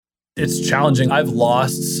It's challenging. I've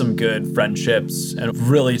lost some good friendships and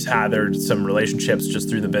really tethered some relationships just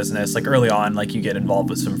through the business. Like early on, like you get involved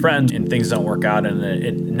with some friends and things don't work out and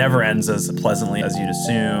it never ends as pleasantly as you'd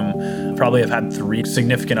assume. Probably have had 3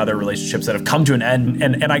 significant other relationships that have come to an end.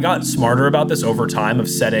 And I got smarter about this over time of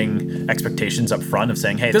setting expectations up front of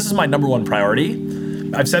saying, hey, this is my number one priority.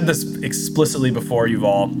 I've said this explicitly before,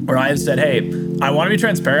 Yuval, where I have said, hey, I want to be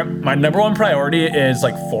transparent. My number one priority is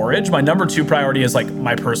like Forij. My number 2 priority is like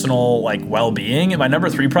my personal like well-being. And my number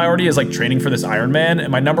 3 priority is like training for this Ironman. And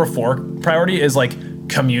my number 4 priority is like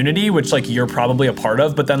community, which like you're probably a part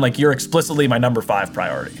of, but then like you're explicitly my number 5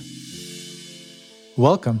 priority.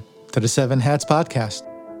 Welcome to the 7 Hats Podcast.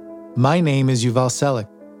 My name is Yuval Selik,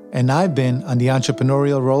 and I've been on the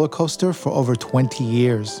entrepreneurial roller coaster for over 20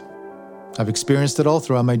 years. I've experienced it all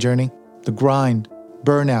throughout my journey: the grind,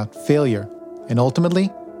 burnout, failure, and ultimately,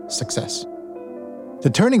 success. The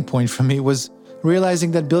turning point for me was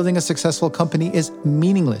realizing that building a successful company is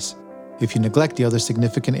meaningless if you neglect the other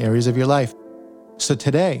significant areas of your life. So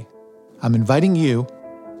today, I'm inviting you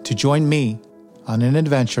to join me on an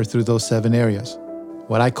adventure through those 7 areas,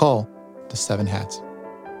 what I call the 7 hats.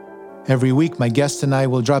 Every week, my guests and I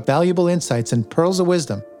will drop valuable insights and pearls of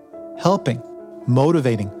wisdom, helping,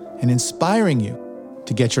 motivating, and inspiring you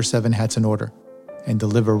to get your 7 hats in order and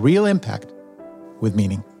deliver real impact with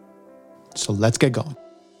meaning. So let's get going.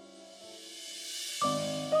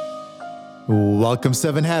 Welcome,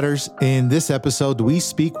 7 Hatters. In this episode, we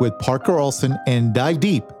speak with Parker Olson and dive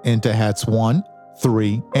deep into hats 1,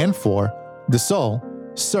 3, and 4, the soul,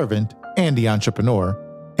 servant, and the entrepreneur,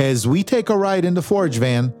 as we take a ride in the Forij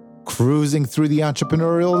van, cruising through the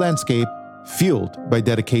entrepreneurial landscape, fueled by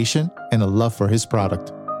dedication and a love for his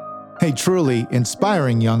product. A truly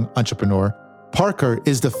inspiring young entrepreneur, Parker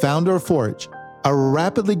is the founder of Forij, a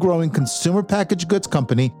rapidly growing consumer packaged goods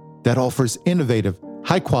company that offers innovative,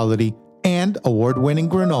 high-quality, and award-winning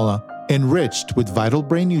granola enriched with vital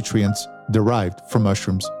brain nutrients derived from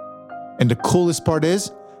mushrooms. And the coolest part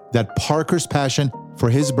is that Parker's passion for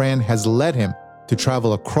his brand has led him to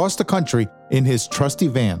travel across the country in his trusty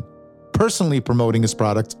van, personally promoting his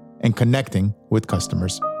products and connecting with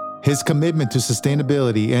customers. His commitment to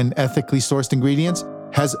sustainability and ethically sourced ingredients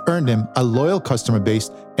has earned him a loyal customer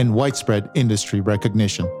base and widespread industry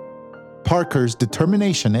recognition. Parker's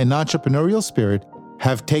determination and entrepreneurial spirit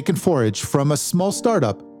have taken Forij from a small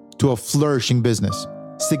startup to a flourishing business,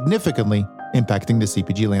 significantly impacting the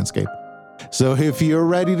CPG landscape. So if you're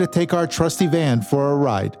ready to take our trusty van for a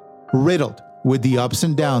ride, riddled with the ups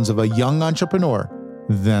and downs of a young entrepreneur,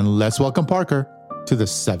 then let's welcome Parker to the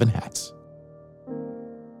 7 Hats.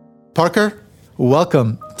 Parker,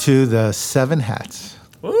 welcome to the 7 Hats.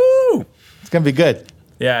 Woo! It's going to be good.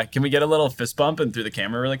 Yeah, can we get a little fist bump and through the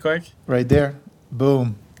camera really quick? Right there.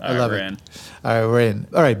 Boom. I love it. In. All right, we're in.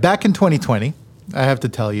 All right, back in 2020, I have to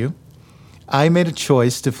tell you, I made a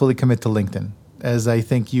choice to fully commit to LinkedIn, as I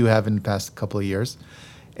think you have in the past couple of years.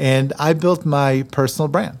 And I built my personal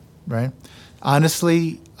brand, right?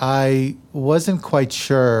 Honestly, I wasn't quite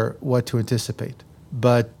sure what to anticipate,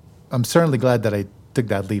 but I'm certainly glad that I took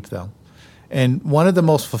that leap, though. And one of the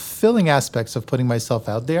most fulfilling aspects of putting myself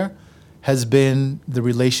out there has been the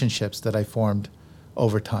relationships that I formed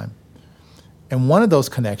over time. And one of those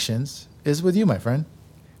connections is with you, my friend.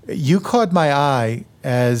 You caught my eye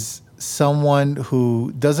as someone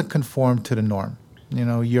who doesn't conform to the norm. You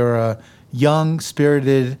know, you're a young,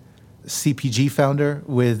 spirited CPG founder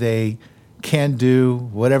with a can-do,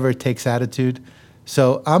 whatever-it-takes attitude.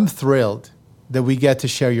 So I'm thrilled that we get to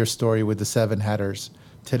share your story with the 7 Hatters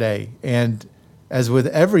today. And as with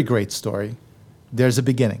every great story, there's a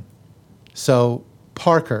beginning. So,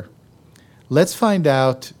 Parker, let's find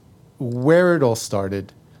out where it all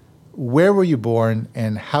started. Where were you born,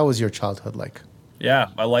 and how was your childhood like? Yeah,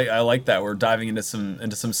 I like that. We're diving into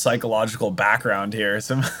some psychological background here.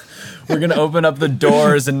 We're gonna open up the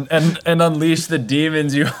doors and unleash the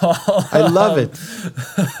demons you all. I love it.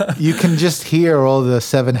 You can just hear all the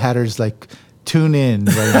 7 Hatters like tune in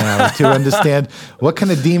right now to understand what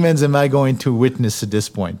kind of demons am I going to witness at this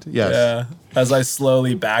point. Yes. Yeah. As I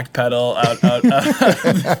slowly backpedal out of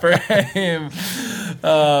the frame.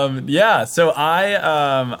 So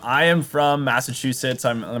I am from Massachusetts.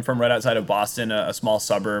 I'm from right outside of Boston, a small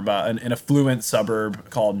suburb, an affluent suburb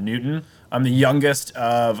called Newton. I'm the youngest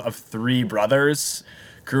of 3 brothers.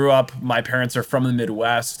 Grew up, my parents are from the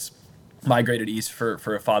Midwest, migrated east for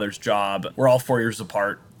a father's job. We're all 4 years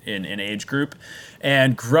apart in age group.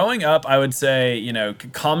 And growing up, I would say,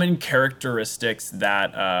 common characteristics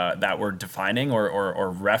that were defining or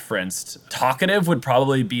referenced. Talkative would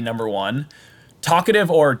probably be number 1.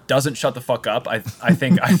 talkative or doesn't shut the fuck up. I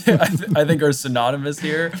think I think are synonymous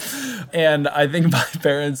here. And I think my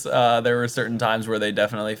parents, there were certain times where they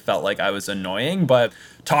definitely felt like I was annoying, but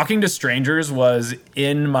talking to strangers was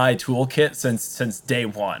in my toolkit since day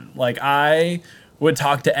one. Like I would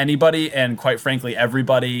talk to anybody and quite frankly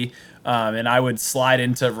everybody. And I would slide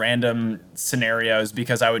into random scenarios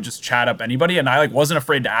because I would just chat up anybody, and I like wasn't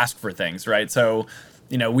afraid to ask for things, right? So,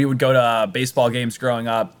 we would go to baseball games growing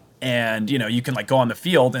up, and you can like go on the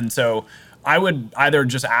field, and so I would either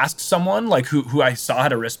just ask someone like who I saw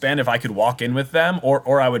had a wristband if I could walk in with them,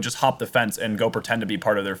 or I would just hop the fence and go pretend to be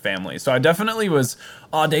part of their family. So I definitely was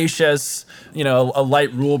audacious, a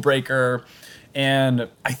light rule breaker, and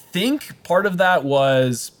I think part of that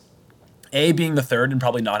was A, being the third and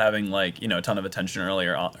probably not having like, a ton of attention early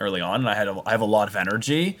on. And I have a lot of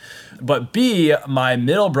energy. But B, my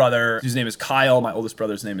middle brother, whose name is Kyle, my oldest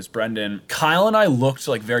brother's name is Brendan. Kyle and I looked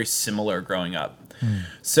like very similar growing up.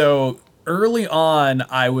 So early on,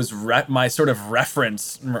 I was my sort of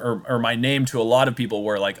reference or my name to a lot of people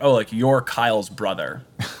were like, oh, like you're Kyle's brother.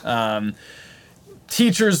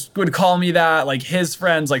 Teachers would call me that, like his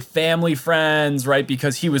friends, like family friends, right?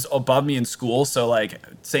 Because he was above me in school. So like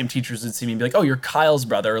same teachers would see me and be like, oh, you're Kyle's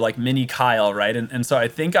brother, or like mini Kyle, right? And so I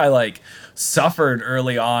think I like suffered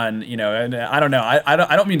early on, and I don't know.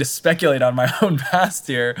 I don't mean to speculate on my own past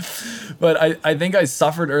here, but I think I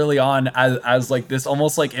suffered early on as like this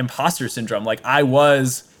almost like imposter syndrome. Like I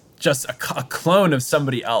was just a clone of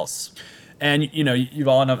somebody else. And you've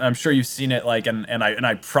all, and I'm sure you've seen it, like, and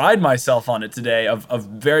I pride myself on it today of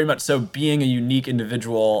very much so being a unique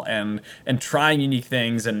individual and trying unique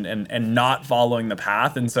things and not following the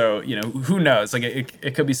path. And so who knows? Like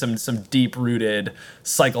it could be some deep rooted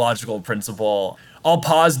psychological principle. I'll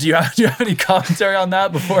pause. Do you have any commentary on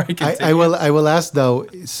that before I continue? I will ask though.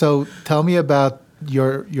 So tell me about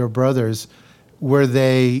your brothers. Were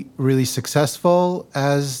they really successful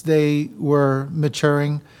as they were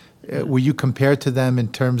maturing? Were you compared to them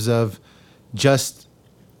in terms of just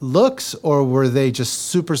looks, or were they just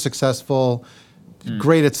super successful,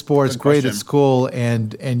 great at sports, great at school,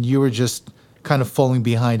 and you were just kind of falling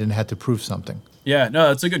behind and had to prove something? Yeah, no,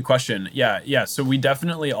 that's a good question. Yeah. So we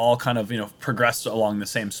definitely all kind of, progressed along the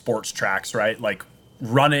same sports tracks, right? Like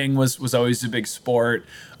running was always a big sport.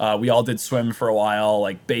 We all did swim for a while,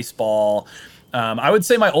 like baseball. I would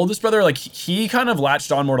say my oldest brother, like he kind of latched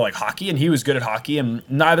on more to like hockey, and he was good at hockey, and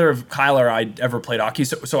neither of Kyle or I ever played hockey.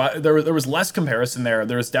 So there was less comparison there.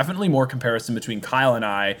 There was definitely more comparison between Kyle and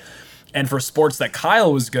I. And for sports that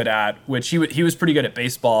Kyle was good at, which he was pretty good at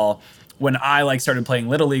baseball. When I like started playing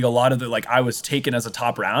Little League, a lot of it, like I was taken as a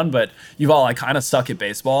top round, but I kind of suck at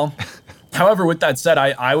baseball. However, with that said,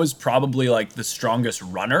 I was probably like the strongest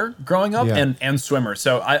runner growing up and swimmer.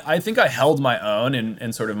 So I think I held my own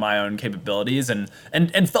in sort of my own capabilities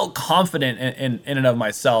and felt confident in and of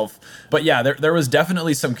myself. But yeah, there was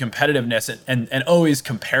definitely some competitiveness and always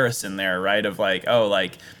comparison there, right? Of like, oh,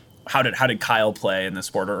 like how did Kyle play in the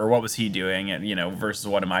sport, or what was he doing, and versus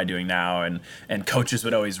what am I doing now? And coaches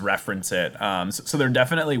would always reference it. So there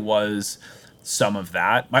definitely was some of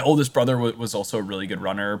that. My oldest brother was also a really good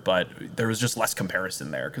runner, but there was just less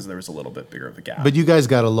comparison there because there was a little bit bigger of a gap. But you guys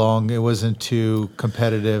got along. It wasn't too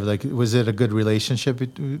competitive. Like, was it a good relationship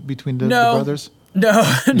between the brothers? No,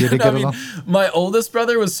 I mean, my oldest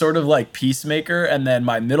brother was sort of like peacemaker, and then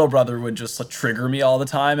my middle brother would just trigger me all the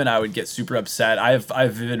time, and I would get super upset. I have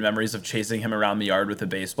vivid memories of chasing him around the yard with a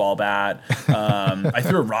baseball bat. I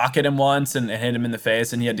threw a rock at him once and hit him in the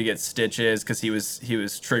face, and he had to get stitches because he was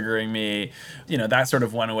triggering me. That sort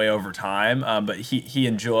of went away over time, but he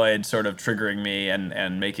enjoyed sort of triggering me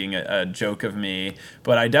and making a joke of me.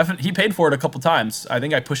 But he paid for it a couple times. I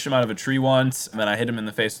think I pushed him out of a tree once, and then I hit him in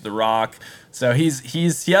the face with a rock. So he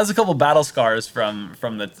has a couple battle scars from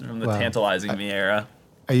the tantalizing me era.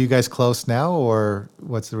 Are you guys close now, or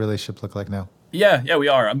what's the relationship look like now? Yeah, we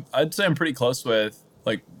are. I'd say I'm pretty close with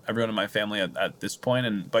like everyone in my family at this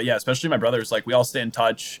point, but yeah, especially my brothers. Like we all stay in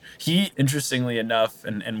touch. He, interestingly enough,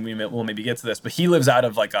 and we'll maybe get to this, but he lives out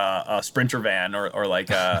of like a Sprinter van or like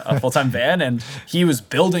a full-time van, and he was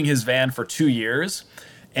building his van for 2 years.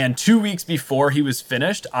 And 2 weeks before he was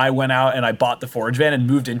finished, I went out and I bought the Forij van and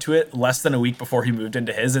moved into it less than a week before he moved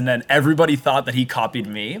into his. And then everybody thought that he copied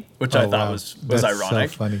me, which I thought was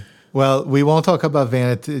ironic. So funny. Well, we won't talk about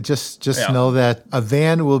van. Just know that a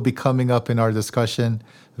van will be coming up in our discussion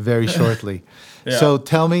very shortly. So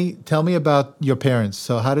tell me about your parents.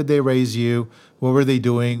 So how did they raise you? What were they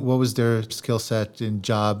doing? What was their skill set and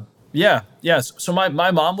job? Yeah. So my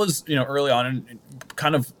mom was, early on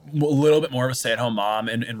kind of a little bit more of a stay-at-home mom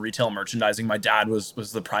in retail merchandising. My dad was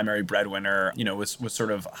the primary breadwinner, was sort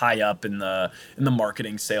of high up in the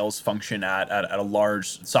marketing sales function at a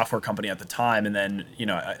large software company at the time. And then,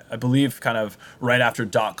 I believe kind of right after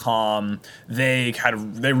 .com, they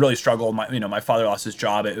really struggled. My father lost his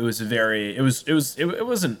job. It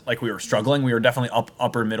wasn't like we were struggling. We were definitely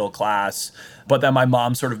upper middle class. But then my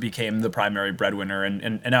mom sort of became the primary breadwinner,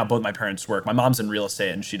 and now both my parents work. My mom's in real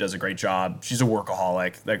estate and she does a great job. She's a workaholic,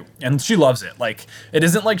 and she loves it. Like, it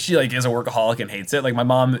isn't like she is a workaholic and hates it. Like, my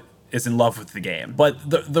mom is in love with the game. But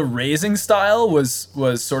the raising style was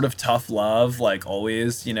sort of tough love, like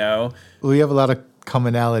always, We have a lot of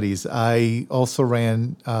commonalities. I also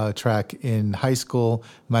ran track in high school.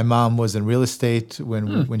 My mom was in real estate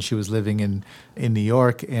when she was living in New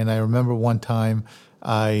York, and I remember one time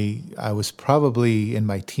I was probably in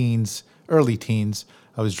my early teens.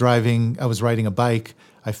 I was riding a bike.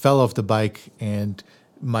 I fell off the bike and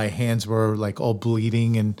my hands were like all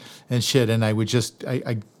bleeding and shit. And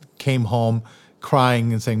I came home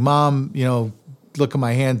crying and saying, "Mom, look at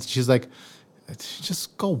my hands." She's like,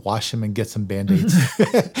 "Just go wash them and get some Band-Aids."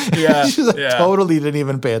 Yeah, She totally didn't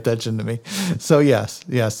even pay attention to me. So yes,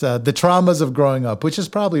 the traumas of growing up, which is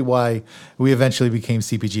probably why we eventually became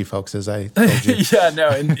CPG folks, as I told you. Yeah,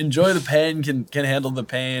 no, enjoy the pain, can handle the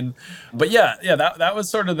pain. But that was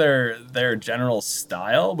sort of their general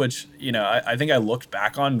style, which, I think I looked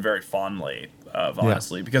back on very fondly.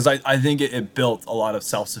 Honestly, because I think it built a lot of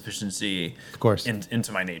self-sufficiency, of course,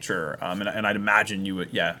 into my nature, and I'd imagine you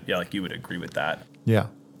would, like you would agree with that. Yeah,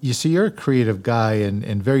 you see, you're a creative guy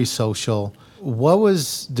and very social. What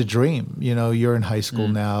was the dream? You're in high school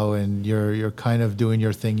now, and you're kind of doing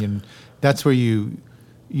your thing, and that's where you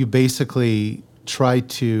basically try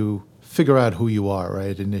to figure out who you are,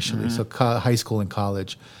 right? Initially, so high school and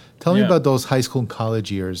college. Tell me about those high school and college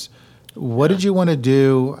years. What did you want to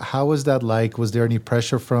do? How was that like? Was there any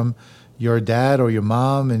pressure from your dad or your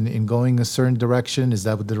mom in going a certain direction? Is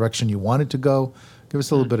that the direction you wanted to go? Give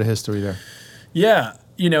us a little bit of history there. Yeah.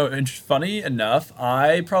 And funny enough,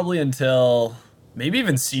 I probably until maybe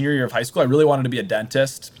even senior year of high school, I really wanted to be a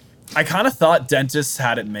dentist. I kind of thought dentists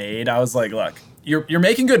had it made. I was like, look, you're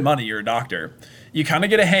making good money. You're a doctor. You kind of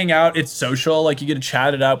get to hang out. It's social. Like, you get to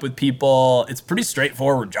chat it up with people. It's a pretty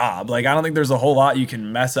straightforward job. Like, I don't think there's a whole lot you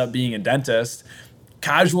can mess up being a dentist.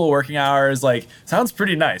 Casual working hours, sounds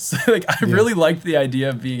pretty nice. I really liked the idea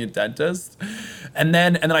of being a dentist. And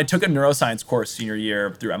then I took a neuroscience course senior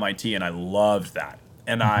year through MIT, and I loved that.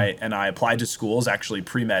 And I applied to schools, actually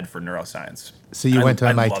pre-med for neuroscience. So you went to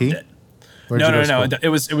MIT? Loved it. No. It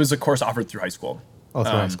was a course offered through high school. Oh,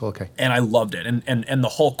 through high school, okay. And I loved it. And the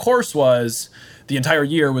whole course the entire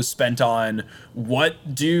year was spent on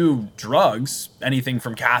what do drugs, anything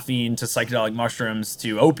from caffeine to psychedelic mushrooms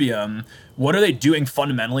to opium, what are they doing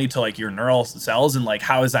fundamentally to your neural cells, and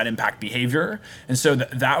how does that impact behavior? And so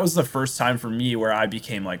that was the first time for me where I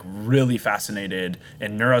became really fascinated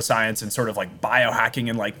in neuroscience and sort of biohacking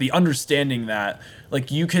and the understanding that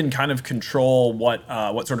you can kind of control what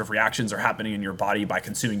sort of reactions are happening in your body by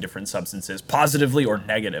consuming different substances, positively or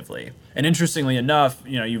negatively. And interestingly enough,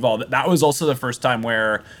 Yuval, that was also the first time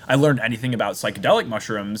where I learned anything about psychedelic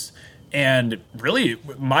mushrooms. And really,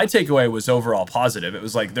 my takeaway was overall positive. It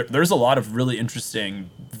was there's a lot of really interesting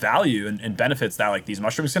value and benefits that these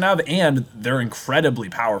mushrooms can have, and they're incredibly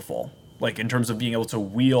powerful. In terms of being able to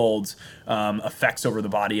wield effects over the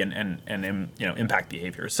body and impact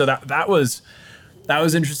behavior. So that was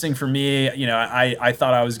interesting for me. I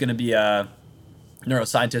thought I was going to be a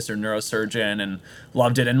neuroscientist or neurosurgeon and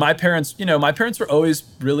loved it. And my parents were always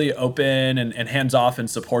really open and hands-off and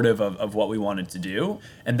supportive of what we wanted to do.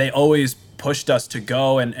 And they always pushed us to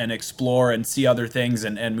go and explore and see other things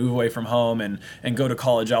and move away from home and go to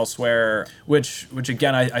college elsewhere, which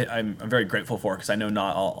again, I'm very grateful for, because I know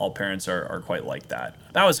not all parents are quite like that.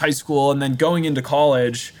 That was high school. And then going into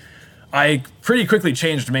college, I pretty quickly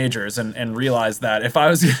changed majors and realized that if I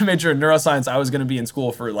was going to major in neuroscience, I was going to be in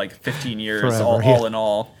school for 15 years, forever, all in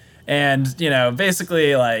all. And,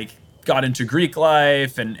 basically got into Greek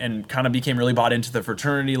life and kind of became really bought into the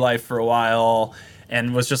fraternity life for a while,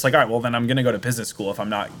 and was just all right, well, then I'm going to go to business school if I'm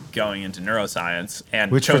not going into neuroscience,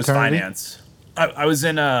 and Which chose fraternity? Finance. I was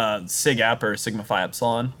in Sig Ep, or Sigma Phi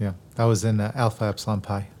Epsilon. Yeah, I was in Alpha Epsilon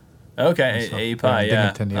Pi. Okay, So, A Pi,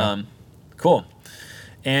 yeah. yeah. Cool.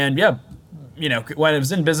 And when I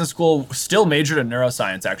was in business school, still majored in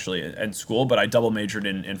neuroscience actually in school, but I double majored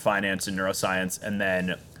in finance and neuroscience. And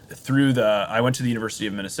then I went to the University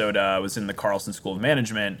of Minnesota, I was in the Carlson School of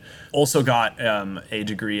Management, also got a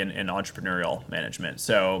degree in entrepreneurial management.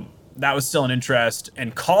 So that was still an interest.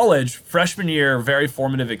 And college, freshman year, very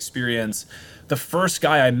formative experience. the first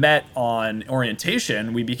guy I met on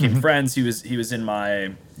orientation, we became friends. He was in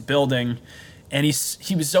my building, and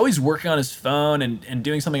he was always working on his phone and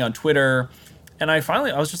doing something on Twitter. And I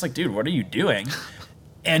was just like, dude, what are you doing?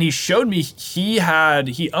 And he showed me he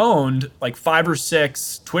owned like 5 or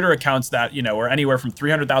 6 Twitter accounts that, were anywhere from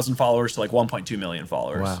 300,000 followers to like 1.2 million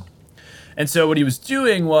followers. Wow. And so what he was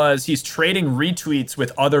doing was he's trading retweets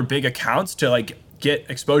with other big accounts to like get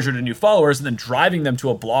exposure to new followers, and then driving them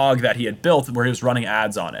to a blog that he had built where he was running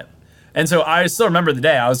ads on it. And so I still remember the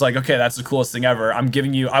day. I was like, okay, that's the coolest thing ever.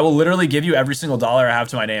 I will literally give you every single dollar I have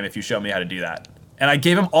to my name if you show me how to do that. And I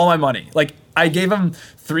gave him all my money. Like, I gave him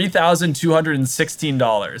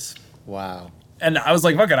 $3,216. Wow. And I was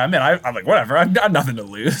like, fuck it, I'm in. I'm like, whatever, I've got nothing to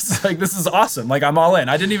lose. Like, this is awesome. Like, I'm all in.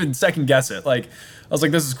 I didn't even second guess it. Like, I was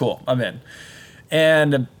like, this is cool, I'm in.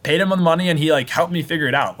 And paid him the money, and he like helped me figure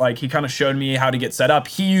it out. Like, he kind of showed me how to get set up.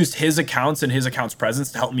 He used his accounts and his account's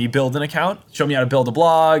presence to help me build an account, show me how to build a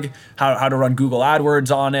blog, how to run Google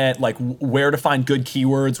AdWords on it, like where to find good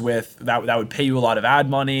keywords with that would pay you a lot of ad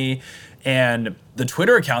money. And the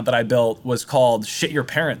Twitter account that I built was called Shit Your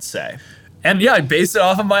Parents Say. And yeah, I based it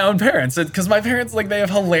off of my own parents, because my parents, like, they have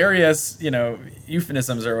hilarious,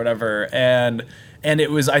 euphemisms or whatever. And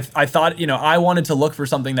it was, I thought, I wanted to look for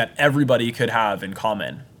something that everybody could have in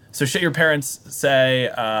common. So Shit Your Parents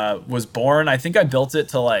Say was born. I think I built it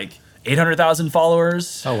to like 800,000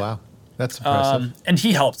 followers. Oh, wow. That's impressive. And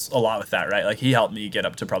he helped a lot with that, right? Like, he helped me get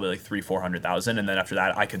up to probably like 300,000-400,000. And then after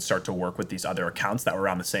that, I could start to work with these other accounts that were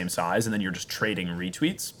around the same size. And then you're just trading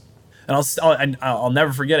retweets. And I'll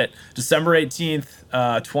never forget it. December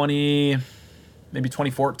 18th,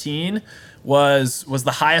 2014 was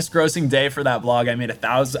the highest grossing day for that blog. I made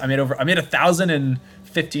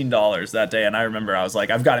 $1,015 that day. And I remember I was like,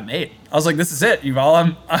 I've got it made. I was like, this is it,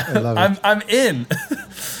 Yuval. I'm in.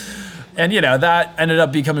 And that ended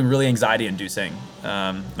up becoming really anxiety inducing.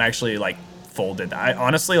 I actually like folded. I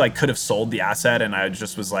honestly like could have sold the asset, and I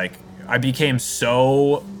just was like, I became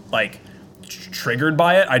so like triggered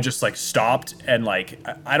by it. I just like stopped, and like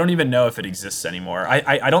I don't even know if it exists anymore.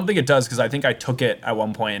 I don't think it does, because I think I took it at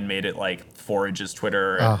one point and made it like Forij's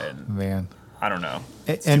Twitter. And man, I don't know.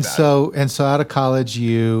 And so out of college,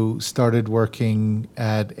 you started working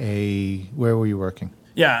at where were you working?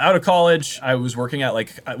 Yeah, out of college, I was working at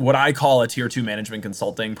like what I call a tier 2 management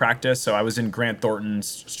consulting practice. So I was in Grant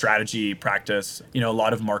Thornton's strategy practice, a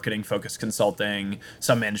lot of marketing focused consulting,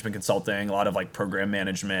 some management consulting, a lot of like program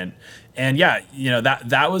management. And yeah,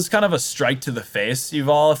 that was kind of a strike to the face,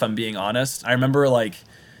 Yuval, if I'm being honest. I remember like,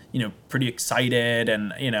 pretty excited,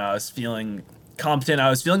 and, I was feeling competent. I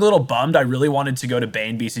was feeling a little bummed. I really wanted to go to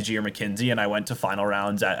Bain, BCG, or McKinsey, and I went to final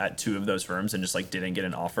rounds at 2 of those firms and just like didn't get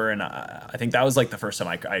an offer. And I think that was like the first time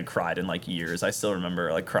I cried in like years. I still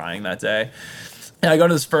remember like crying that day. And I go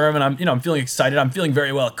to this firm, and I'm feeling excited. I'm feeling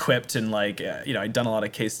very well equipped, and like I'd done a lot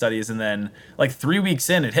of case studies. And then like 3 weeks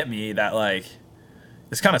in, it hit me that like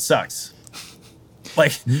this kind of sucks.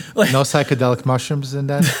 Like no psychedelic mushrooms in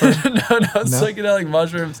that? no psychedelic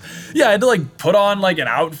mushrooms. Yeah, I had to like put on like an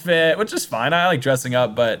outfit, which is fine. I like dressing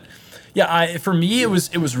up, but yeah, for me it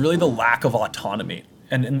was really the lack of autonomy.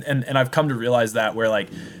 And I've come to realize that, where like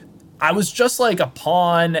I was just like a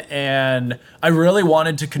pawn, and I really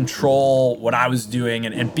wanted to control what I was doing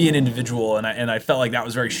and be an individual, and I felt like that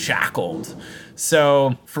was very shackled.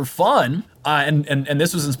 So for fun, and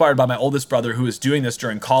this was inspired by my oldest brother, who was doing this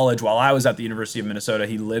during college while I was at the University of Minnesota.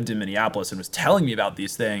 He lived in Minneapolis and was telling me about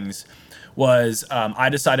these things. I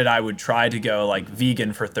decided I would try to go like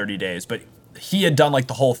vegan for 30 days, but he had done like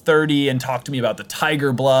the whole 30 and talked to me about the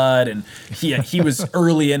tiger blood, and he was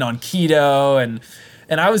early in on keto, and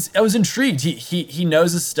I was intrigued. He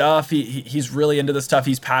knows his stuff. He's really into this stuff.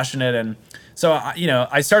 He's passionate, and so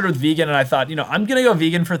I started with vegan, and I thought, I'm gonna go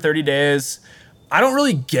vegan for 30 days. I don't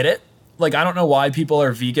really get it. Like, I don't know why people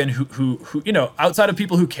are vegan who outside of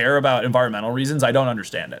people who care about environmental reasons. I don't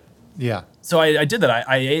understand it. Yeah. So I did that.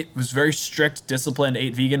 I was very strict, disciplined,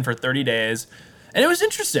 ate vegan for 30 days. And it was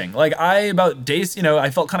interesting. Like, about days, I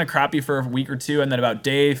felt kind of crappy for a week or two. And then about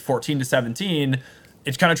day 14 to 17,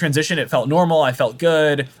 it kind of transitioned. It felt normal. I felt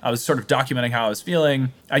good. I was sort of documenting how I was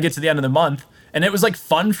feeling. I get to the end of the month, and it was like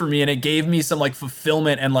fun for me. And it gave me some like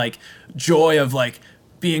fulfillment and like joy of like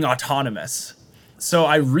being autonomous. So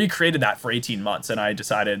I recreated that for 18 months, and I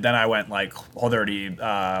decided, then I went like Whole30,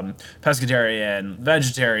 pescatarian,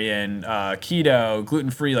 vegetarian, keto,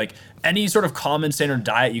 gluten-free, like any sort of common standard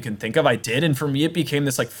diet you can think of, I did. And for me, it became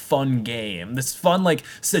this like fun game, this fun, like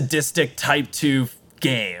sadistic type 2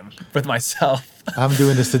 game with myself. I'm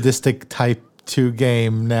doing the sadistic type 2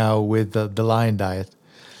 game now with the lion diet.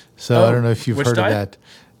 So I don't know if you've heard diet? Of that.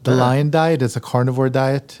 The Lion diet is a carnivore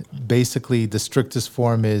diet. Basically, the strictest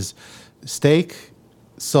form is steak,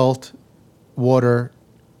 salt, water,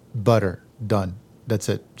 butter. Done. That's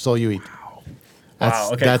it. That's all you eat. Wow.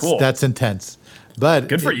 Okay, cool. That's intense. But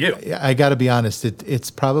good for you. I got to be honest. It's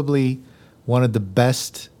probably one of the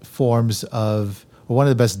best forms of, or one of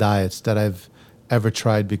the best diets that I've ever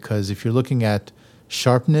tried, because if you're looking at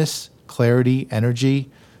sharpness, clarity, energy,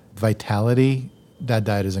 vitality, that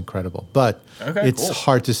diet is incredible. But it's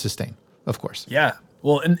hard to sustain, of course. Yeah.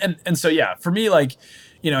 Well, and so, yeah, for me, like,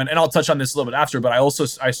 and I'll touch on this a little bit after, but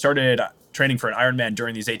I started training for an Ironman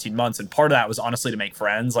during these 18 months. And part of that was honestly to make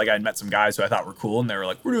friends. Like, I'd met some guys who I thought were cool, and they were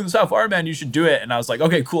like, we're doing the South Ironman, you should do it. And I was like,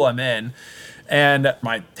 okay, cool, I'm in. And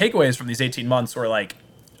my takeaways from these 18 months were like,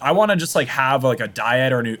 I want to just like have like a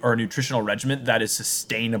diet or a nutritional regimen that is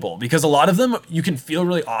sustainable, because a lot of them you can feel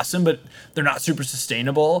really awesome, but they're not super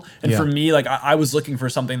sustainable. And for me, like I was looking for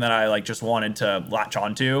something that I like just wanted to latch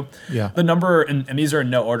onto. Yeah. The number, and these are in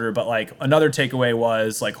no order, but like another takeaway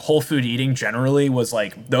was like whole food eating generally was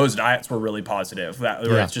like those diets were really positive.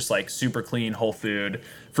 Where it's just like super clean, whole food,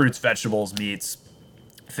 fruits, vegetables, meats,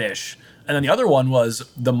 fish. And then the other one was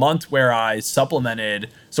the month where I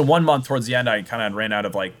supplemented. So 1 month towards the end, I kind of ran out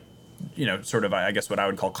of like, sort of, I guess what I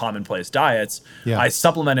would call commonplace diets. Yeah. I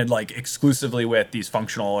supplemented like exclusively with these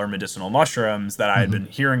functional or medicinal mushrooms that I had been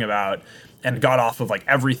hearing about, and got off of like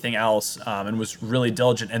everything else, and was really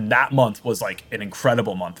diligent. And that month was like an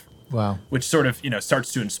incredible month. Wow. Which sort of,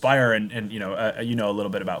 starts to inspire and a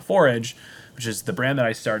little bit about Forij, which is the brand that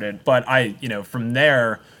I started. But I, from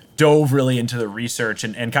there, dove really into the research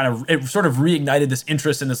and kind of, it sort of reignited this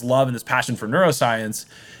interest and this love and this passion for neuroscience,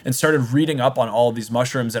 and started reading up on all of these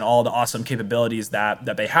mushrooms and all the awesome capabilities that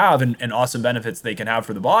they have and awesome benefits they can have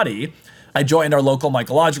for the body. I joined our local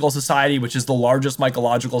mycological society, which is the largest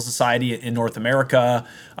mycological society in North America.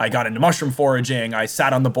 I got into mushroom foraging. I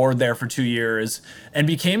sat on the board there for 2 years and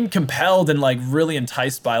became compelled and like really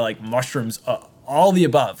enticed by like mushrooms, all the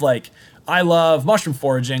above. Like, I love mushroom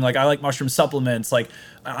foraging. Like, I like mushroom supplements. Like,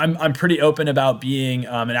 I'm pretty open about being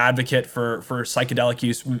an advocate for psychedelic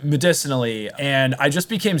use medicinally. And I just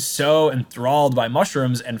became so enthralled by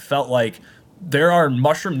mushrooms and felt like there are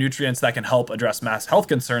mushroom nutrients that can help address mass health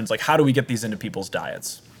concerns. Like, how do we get these into people's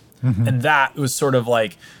diets? And that was sort of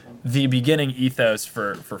like the beginning ethos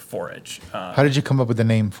for Forij. How did you come up with the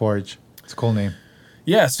name Forij? It's a cool name.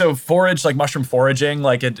 Yeah, so forage, like mushroom foraging,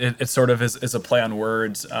 like it sort of is a play on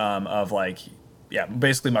words of like,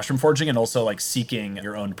 basically mushroom foraging, and also like seeking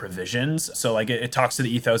your own provisions. So like it talks to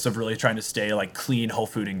the ethos of really trying to stay like clean whole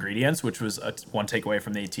food ingredients, which was one takeaway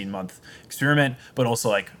from the 18-month experiment, but also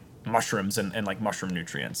like mushrooms and like mushroom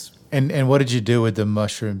nutrients. And what did you do with the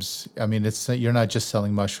mushrooms? I mean, you're not just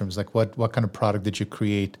selling mushrooms. Like what kind of product did you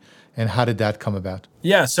create, and how did that come about?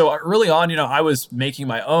 Yeah, so early on, I was making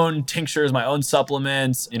my own tinctures, my own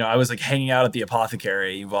supplements. I was like hanging out at the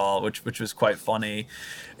apothecary, which was quite funny.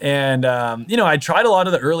 And, I tried a lot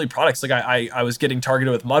of the early products. Like I was getting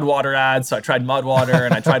targeted with mud water ads. So I tried mud water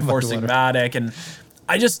and I tried Four Sigmatic, and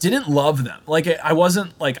I just didn't love them. Like I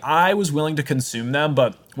wasn't like, I was willing to consume them,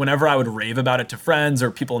 but whenever I would rave about it to friends or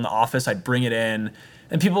people in the office, I'd bring it in.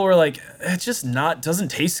 And people were like, it's just doesn't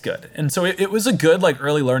taste good. And so it was a good like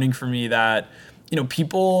early learning for me that,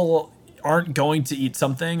 people aren't going to eat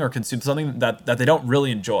something or consume something that they don't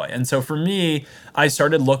really enjoy. And so for me, I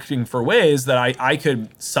started looking for ways that I could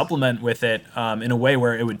supplement with it in a way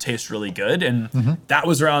where it would taste really good. And that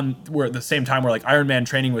was around the same time where like Ironman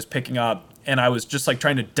training was picking up, and I was just like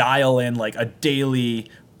trying to dial in like a daily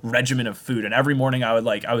regimen of food. And every morning I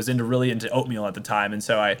was really into oatmeal at the time. And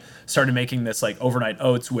so I started making this like overnight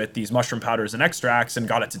oats with these mushroom powders and extracts, and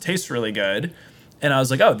got it to taste really good. And I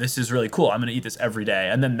was like, oh, this is really cool. I'm going to eat this every day.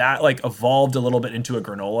 And then that like evolved a little bit into a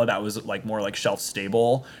granola that was like more like shelf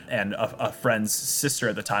stable. And a friend's sister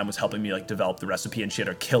at the time was helping me like develop the recipe, and she had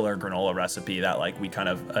a killer granola recipe that like we kind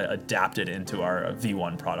of adapted into our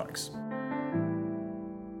V1 products.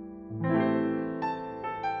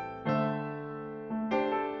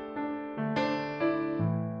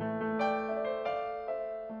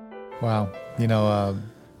 Wow.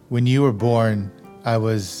 When you were born, I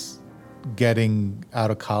was getting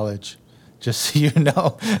out of college. Just so you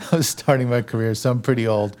know, I was starting my career, so I'm pretty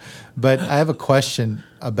old. But I have a question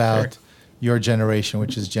about your generation,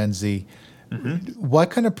 which is Gen Z.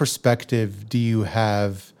 What kind of perspective do you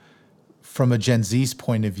have from a Gen Z's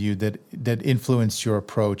point of view that influenced your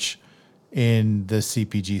approach in the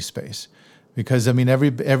CPG space? Because I mean,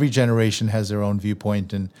 every generation has their own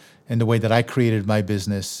viewpoint, and the way that I created my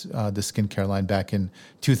business, the skincare line back in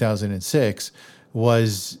 2006,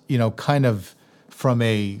 was kind of from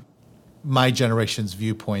a my generation's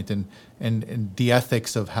viewpoint and the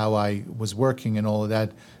ethics of how I was working and all of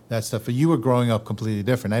that stuff. But you were growing up completely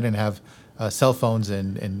different. I didn't have cell phones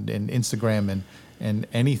and Instagram and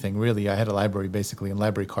anything really. I had a library basically and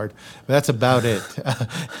library card, but that's about it.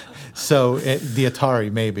 So the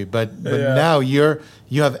Atari maybe, but now you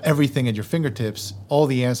have everything at your fingertips, all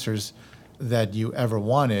the answers that you ever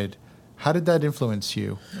wanted. How did that influence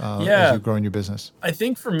you as you're growing your business? I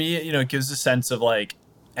think for me, it gives a sense of like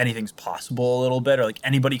anything's possible a little bit, or like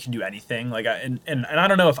anybody can do anything. Like, and I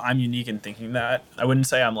don't know if I'm unique in thinking that. I wouldn't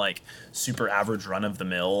say I'm like super average run of the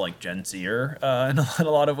mill, like Gen Zer in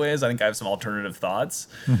a lot of ways. I think I have some alternative thoughts.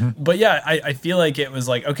 Mm-hmm. But yeah, I feel like it was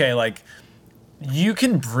like, okay, like you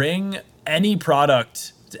can bring any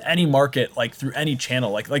product to any market, like through any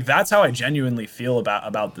channel. Like that's how I genuinely feel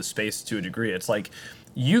about the space to a degree. It's like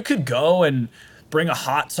you could go and bring a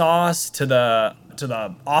hot sauce to the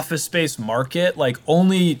office space market, like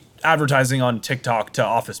only advertising on TikTok to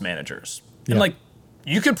office managers. And like,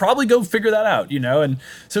 you could probably go figure that out, And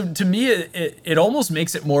so to me, it almost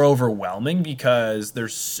makes it more overwhelming because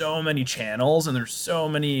there's so many channels and there's so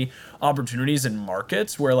many opportunities in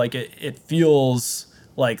markets where like it feels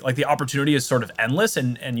like the opportunity is sort of endless,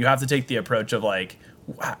 and you have to take the approach of like,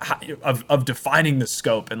 of defining the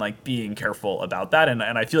scope and like being careful about that. And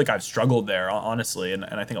I feel like I've struggled there, honestly. And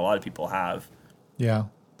I think a lot of people have. Yeah.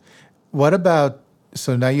 What about,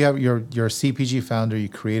 so now you're a CPG founder, you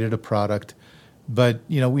created a product, but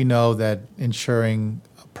we know that ensuring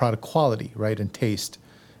product quality, right, and taste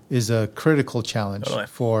is a critical challenge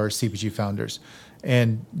for CPG founders.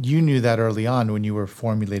 And you knew that early on when you were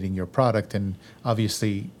formulating your product, and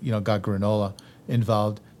obviously, got granola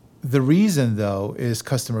involved. The reason, though, is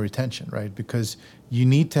customer retention, right? Because you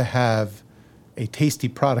need to have a tasty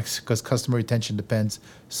product because customer retention depends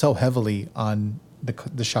so heavily on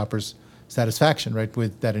the shopper's satisfaction, right,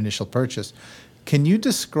 with that initial purchase. Can you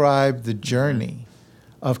describe the journey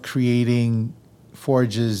of creating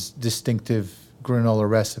Forij's distinctive granola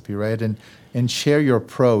recipe, right? And share your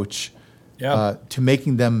approach to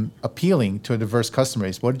making them appealing to a diverse customer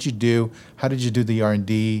base. What did you do? How did you do the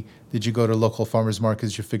R&D? Did you go to local farmers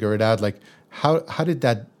markets? Did you figure it out? Like, how did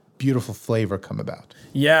that beautiful flavor come about?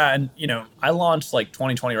 Yeah, and I launched like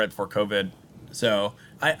 2020 right before COVID, so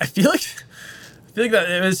I feel like that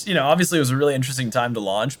it was obviously it was a really interesting time to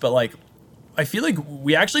launch, but like I feel like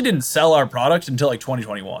we actually didn't sell our product until like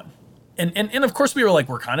 2021, and of course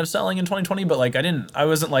we're kind of selling in 2020, but like I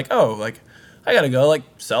wasn't like, oh, like I gotta go like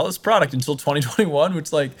sell this product until 2021,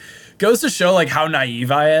 which like goes to show like how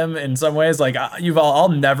naive I am in some ways. Like I'll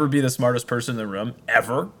never be the smartest person in the room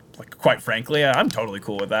ever. Like quite frankly, I'm totally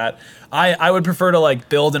cool with that. I would prefer to like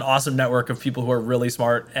build an awesome network of people who are really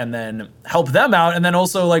smart and then help them out. And then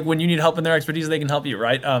also like when you need help in their expertise, they can help you,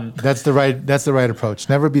 right? That's the right approach.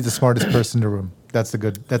 Never be the smartest person in the room. That's a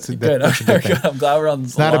good thing. I'm glad we're on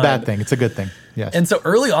this It's not a bad thing. It's a good thing. Yes. And so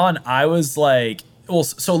early on, I was like, well,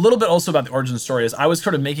 so a little bit also about the origin story is I was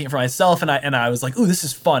sort of making it for myself, and I was like, ooh, this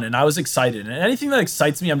is fun, and I was excited. And anything that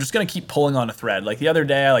excites me, I'm just gonna keep pulling on a thread. Like the other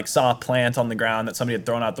day, I like saw a plant on the ground that somebody had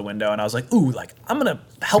thrown out the window, and I was like, ooh, like I'm gonna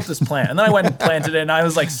help this plant. And then I went and planted it, and I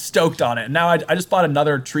was like stoked on it. And now I just bought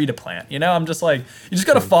another tree to plant. I'm just like, you just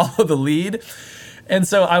gotta follow the lead. And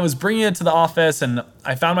so I was bringing it to the office, and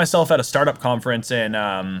I found myself at a startup conference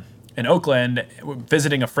in Oakland,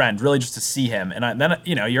 visiting a friend, really just to see him. And then,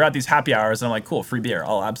 you're at these happy hours and I'm like, cool, free beer.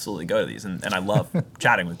 I'll absolutely go to these. And I love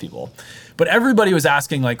chatting with people. But everybody was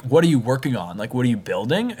asking, like, what are you working on? Like, what are you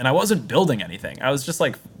building? And I wasn't building anything. I was just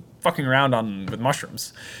like fucking around with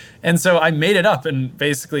mushrooms. And so I made it up and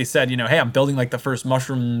basically said, hey, I'm building like the first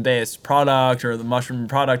mushroom-based product or the mushroom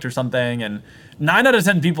product or something. And 9 out of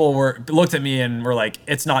 10 people looked at me and were like,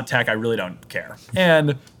 it's not tech. I really don't care.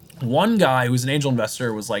 And one guy who's an angel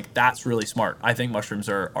investor was like, that's really smart. I think mushrooms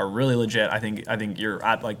are really legit. I think you're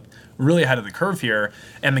at like really ahead of the curve here.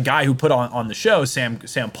 And the guy who put on the show, Sam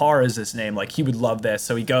Parr is his name, like he would love this.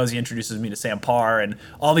 So he introduces me to Sam Parr, and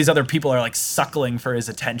all these other people are like suckling for his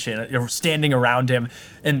attention, standing around him.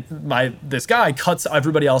 And this guy cuts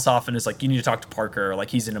everybody else off and is like, you need to talk to Parker, like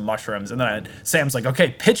he's into mushrooms. And then Sam's like,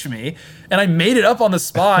 okay, pitch me. And I made it up on the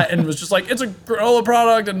spot and was just like, it's a granola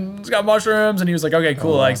product and it's got mushrooms. And he was like, okay,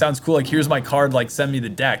 cool. Like sounds cool. Like here's my card, like send me the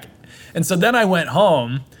deck. And so then I went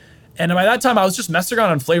home, and by that time I was just messing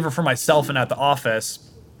around on flavor for myself and at the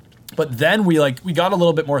office. But then we got a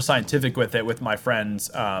little bit more scientific with it with my friend's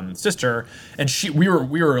sister, and we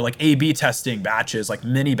were like A/B testing batches, like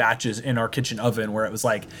mini batches in our kitchen oven, where it was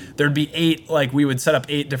like there'd be 8, like we would set up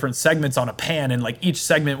 8 different segments on a pan, and like each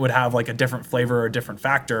segment would have like a different flavor or a different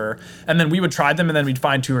factor, and then we would try them, and then we'd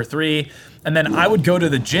find 2 or 3, and then I would go to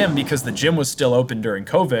the gym because the gym was still open during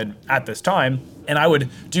COVID at this time, and I would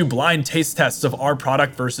do blind taste tests of our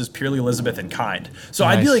product versus Purely Elizabeth and Kind. So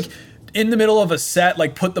Nice. I'd be like, in the middle of a set,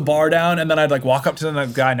 like put the bar down, and then I'd like walk up to the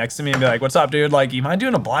guy next to me and be like, "What's up, dude? Like, you mind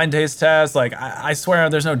doing a blind taste test? Like, I swear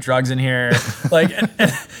there's no drugs in here." Like, and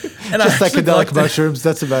Just psychedelic mushrooms.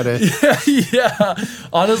 That's about it. Yeah.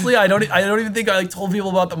 Honestly, I don't even think I like told people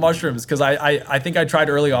about the mushrooms because I think I tried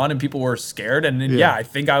early on and people were scared, and yeah, I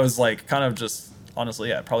think I was like kind of just. Honestly,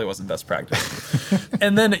 yeah, it probably wasn't best practice.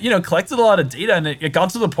 And then, collected a lot of data, and it got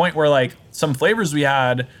to the point where like some flavors we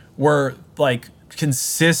had were like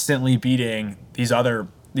consistently beating these other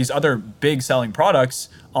big selling products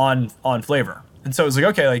on flavor. And so it was like,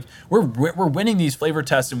 okay, like we're winning these flavor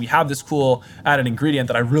tests, and we have this cool added ingredient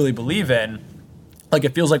that I really believe in. Like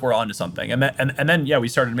it feels like we're onto something. And then yeah, we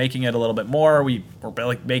started making it a little bit more. We were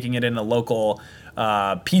like making it in a local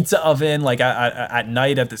pizza oven, like at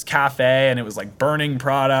night at this cafe, and it was like burning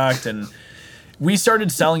product. And we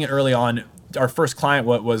started selling it early on. Our first client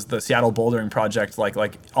was the Seattle Bouldering Project,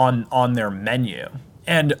 like on their menu.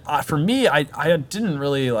 And for me, I didn't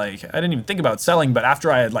really I didn't even think about selling. But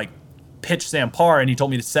after I had like pitched Sam Parr and he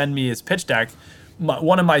told me to send me his pitch deck,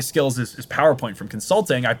 one of my skills is PowerPoint from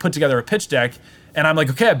consulting. I put together a pitch deck, and I'm like,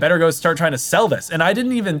 okay, I better go start trying to sell this. And I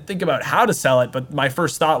didn't even think about how to sell it, but my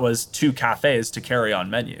first thought was 2 cafes to carry on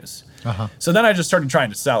menus. So then I just started trying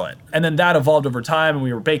to sell it. And then that evolved over time, and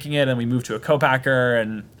we were baking it, and we moved to a co-packer,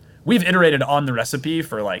 and we've iterated on the recipe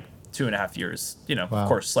for like 2.5 years, Wow. Of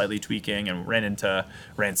course, slightly tweaking, and ran into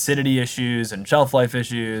rancidity issues and shelf life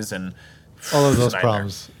issues and All of those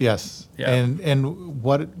problems. Yes. Yeah. And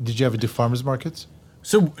what did you ever do farmers markets?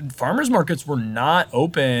 So farmers markets were not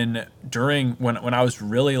open during when I was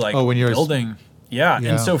really like when you were building. Yeah.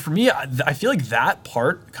 And so for me, I feel like that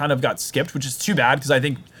part kind of got skipped, which is too bad because I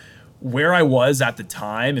think where I was at the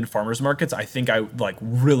time in farmers markets, I think I like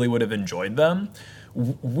really would have enjoyed them.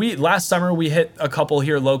 Last summer we hit a couple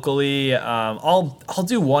here locally. I'll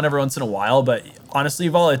do one every once in a while, but honestly,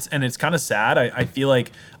 Val, it's kind of sad. I feel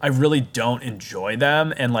like I really don't enjoy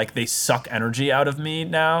them, and like they suck energy out of me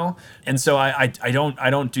now. And so I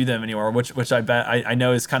don't do them anymore, which I bet I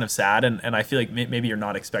know is kind of sad. And I feel like maybe you're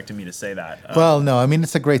not expecting me to say that. Well, no, I mean,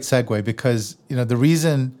 it's a great segue because, the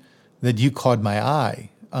reason that you caught my eye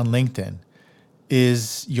on LinkedIn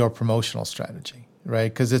is your promotional strategy, right?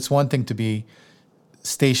 Because it's one thing to be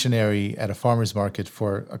stationary at a farmer's market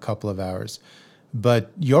for a couple of hours,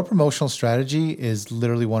 but your promotional strategy is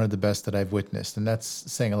literally one of the best that I've witnessed, and that's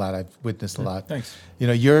saying a lot. I've witnessed a lot. Thanks.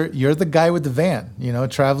 You're the guy with the van,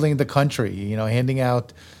 traveling the country, handing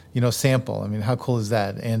out, sample. I mean, how cool is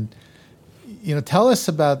that? And tell us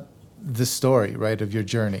about the story, right, of your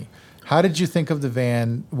journey. How did you think of the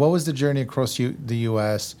van? What was the journey across the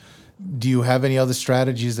U.S.? Do you have any other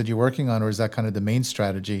strategies that you're working on, or is that kind of the main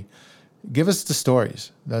strategy? Give us the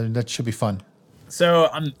stories. That should be fun. So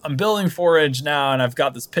I'm building Forij now, and I've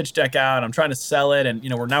got this pitch deck out. I'm trying to sell it, and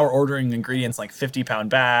we're ordering ingredients like 50-pound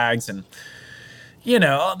bags, and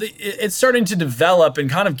it's starting to develop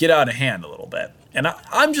and kind of get out of hand a little bit. And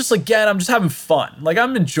I'm just having fun. Like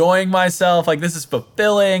I'm enjoying myself. Like this is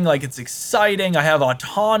fulfilling. Like it's exciting. I have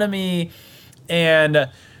autonomy, and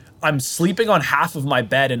I'm sleeping on half of my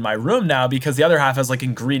bed in my room now because the other half has like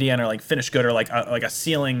ingredient or like finished good or like a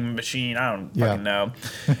sealing machine. I don't fucking know.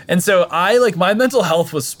 And so my mental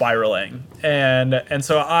health was spiraling. And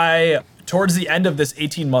so towards the end of this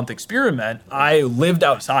 18-month experiment, I lived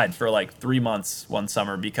outside for like 3 months one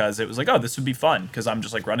summer because it was like, oh, this would be fun because I'm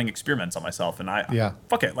just like running experiments on myself. And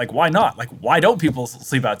fuck it. Like, why not? Like, why don't people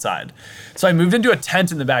sleep outside? So I moved into a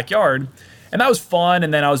tent in the backyard, and that was fun.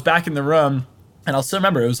 And then I was back in the room. And I'll still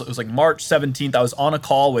remember, it was like March 17th. I was on a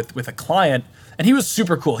call with a client, and he was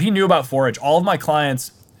super cool. He knew about Forij. All of my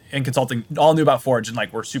clients in consulting all knew about Forij and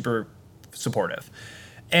like were super supportive.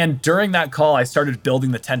 And during that call, I started building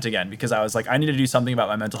the tent again because I was like, I need to do something about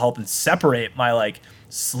my mental health and separate my like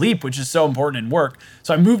sleep, which is so important in work.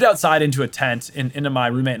 So I moved outside into a tent into my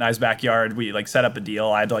roommate and I's backyard. We like set up a deal.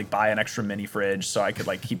 I had to like buy an extra mini fridge so I could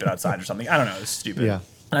like keep it outside or something. I don't know. It was stupid. Yeah.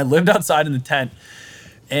 And I lived outside in the tent.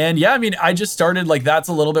 And yeah, I mean, I just started like, that's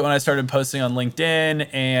a little bit when I started posting on LinkedIn,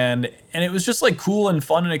 and it was just like cool and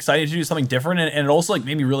fun and exciting to do something different. And it also like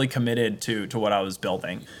made me really committed to what I was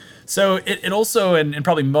building. So it also, and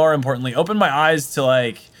probably more importantly, opened my eyes to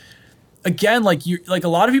like, again, like a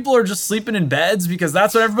lot of people are just sleeping in beds because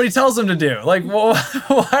that's what everybody tells them to do. Like, well,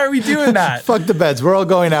 why are we doing that? Fuck the beds. We're all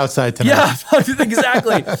going outside tonight. Yeah,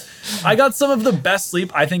 exactly. I got some of the best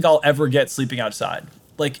sleep I think I'll ever get sleeping outside.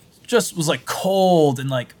 Like, just was like cold and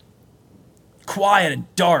like quiet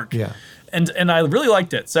and dark. Yeah. And I really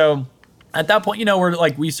liked it. So at that point, we're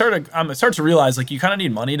like, I start to realize like you kind of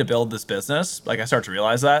need money to build this business. Like I start to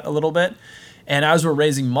realize that a little bit. And as we're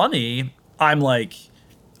raising money, I'm like,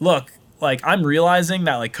 look, like I'm realizing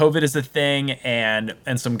that like COVID is a thing, and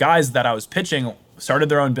some guys that I was pitching started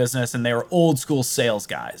their own business, and they were old school sales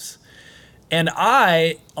guys. And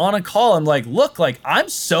I, on a call, I'm like, look, like I'm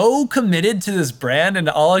so committed to this brand, and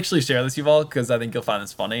I'll actually share this, Yuval, because I think you'll find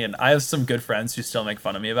this funny. And I have some good friends who still make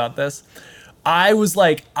fun of me about this. I was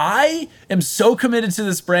like, I am so committed to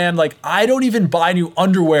this brand. Like, I don't even buy new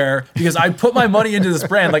underwear because I put my money into this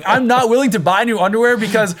brand. Like, I'm not willing to buy new underwear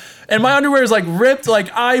and my underwear is like ripped.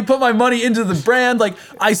 Like, I put my money into the brand. Like,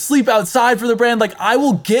 I sleep outside for the brand. Like, I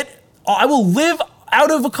will live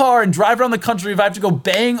out of a car and drive around the country if I have to go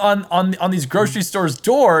bang on these grocery stores'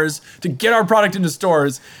 doors to get our product into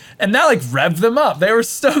stores. And that like revved them up. They were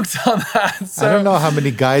stoked on that. So, I don't know how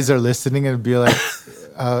many guys are listening and be like,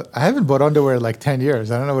 I haven't bought underwear in like 10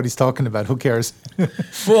 years. I don't know what he's talking about. Who cares?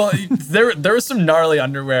 Well, there was some gnarly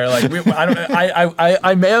underwear. Like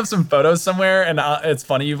I may have some photos somewhere, and it's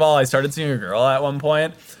funny, Yuval. I started seeing a girl at one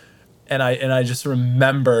point, and I just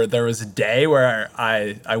remember there was a day where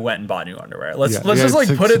I went and bought new underwear. Let's just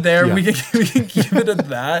like put it there. Yeah. We can keep it at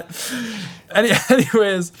that.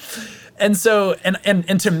 Anyways, and so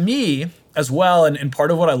and to me as well, and part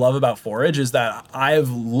of what I love about Forij is that I've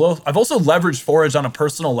also leveraged Forij on a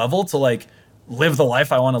personal level to like live the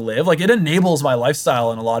life I want to live. Like it enables my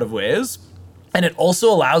lifestyle in a lot of ways. And it also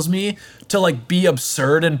allows me to like be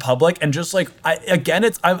absurd in public and just like,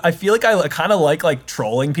 I feel like I kind of like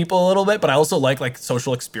trolling people a little bit, but I also like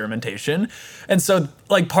social experimentation. And so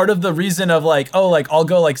like part of the reason of like, oh, like I'll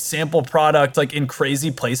go like sample product like in crazy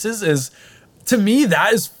places is, to me,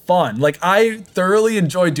 that is fun. Like I thoroughly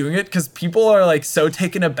enjoy doing it because people are like so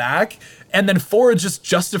taken aback. And then Forij just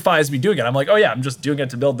justifies me doing it. I'm like, oh yeah, I'm just doing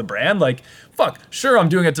it to build the brand. Like, fuck, sure, I'm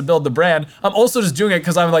doing it to build the brand. I'm also just doing it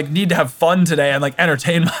because I'm like, need to have fun today and like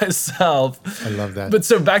entertain myself. I love that. But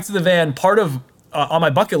so back to the van, part of, on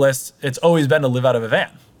my bucket list, it's always been to live out of a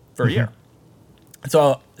van for a year.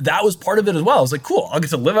 So that was part of it as well. I was like, cool, I'll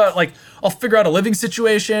get to live out, like, I'll figure out a living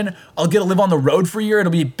situation. I'll get to live on the road for a year.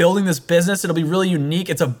 It'll be building this business. It'll be really unique.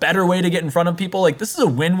 It's a better way to get in front of people. Like, this is a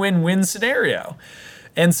win-win-win scenario.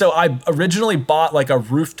 And so I originally bought like a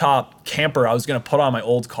rooftop camper I was going to put on my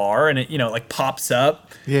old car, and it, like pops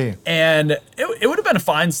up. Yeah. And it would have been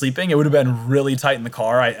fine sleeping. It would have been really tight in the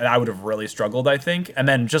car. I would have really struggled, I think. And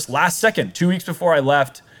then just last second, 2 weeks before I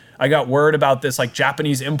left, I got word about this like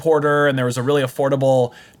Japanese importer, and there was a really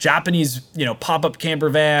affordable Japanese, pop-up camper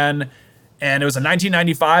van. And it was a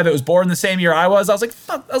 1995. It was born the same year I was. I was like,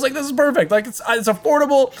 fuck. I was like, this is perfect. Like, it's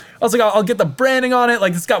affordable. I was like, I'll get the branding on it.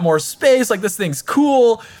 Like, it's got more space. Like, this thing's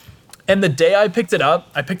cool. And the day I picked it up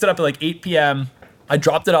at like 8 p.m. I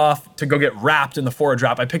dropped it off to go get wrapped in the Forij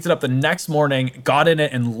wrap. I picked it up the next morning, got in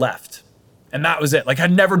it, and left. And that was it. Like,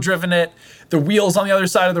 I'd never driven it. The wheels on the other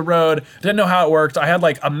side of the road. Didn't know how it worked. I had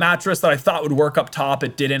like a mattress that I thought would work up top.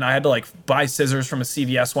 It didn't. I had to like buy scissors from a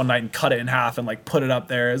CVS one night and cut it in half and like put it up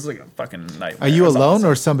there. It was like a fucking nightmare. Are you alone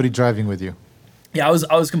or somebody driving with you? Yeah, I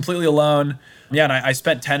was completely alone. Yeah, and I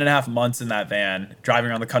spent 10 and a half months in that van,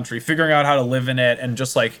 driving around the country, figuring out how to live in it, and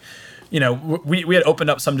just like, we had opened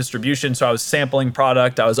up some distribution, so I was sampling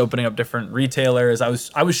product. I was opening up different retailers. I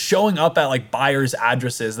was showing up at like buyers'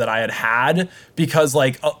 addresses that I had because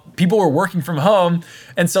like people were working from home,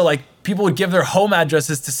 and so like people would give their home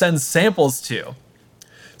addresses to send samples to.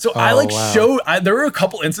 So there were a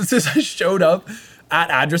couple instances I showed up at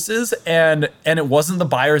addresses and it wasn't the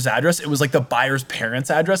buyer's address. It was like the buyer's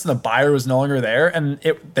parents' address, and the buyer was no longer there. And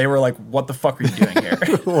they were like, "What the fuck are you doing here?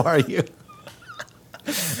 Who are you?"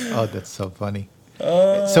 Oh, that's so funny.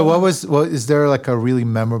 So is there like a really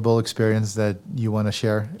memorable experience that you want to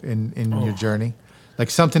share in your journey? Like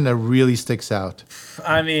something that really sticks out?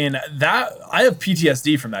 I mean, that I have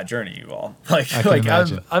PTSD from that journey, you all.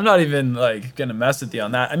 I'm not even like gonna mess with you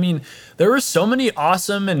on that. I mean, there were so many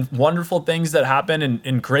awesome and wonderful things that happened,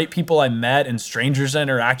 and great people I met, and strangers I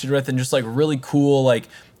interacted with, and just like really cool like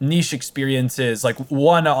niche experiences. Like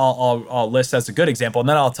one I'll list as a good example, and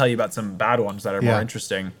then I'll tell you about some bad ones that are more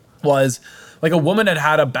interesting. Was like a woman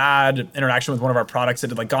had a bad interaction with one of our products.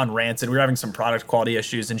 It had like gone rancid. We were having some product quality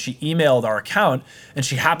issues, and she emailed our account, and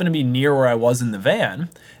she happened to be near where I was in the van.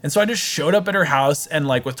 And so I just showed up at her house and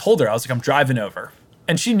like told her, I was like, I'm driving over.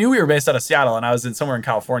 And she knew we were based out of Seattle and I was somewhere in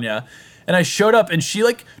California. And I showed up and she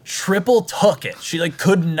like triple took it. She like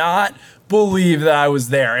could not believe that I was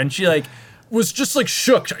there. And she like was just like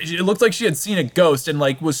shook. It looked like she had seen a ghost and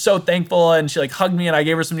like was so thankful. And she like hugged me and I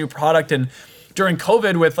gave her some new product. And during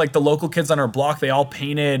COVID with like the local kids on our block, they all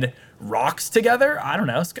painted rocks together. I don't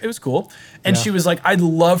know. It was cool. And she was like, I'd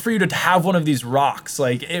love for you to have one of these rocks.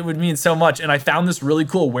 Like it would mean so much. And I found this really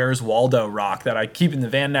cool Where's Waldo rock that I keep in the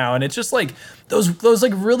van now. And it's just like those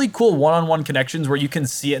like really cool one-on-one connections where you can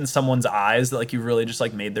see it in someone's eyes that like you really just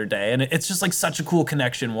like made their day. And it's just like such a cool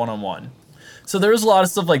connection one-on-one. So there was a lot of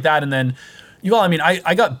stuff like that. And then, I mean,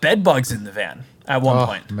 I got bed bugs in the van at one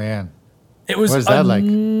point. Man. It was a like?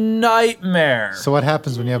 Nightmare. So what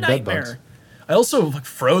happens when you have bed bugs? I also like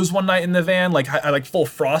froze one night in the van. Like I like full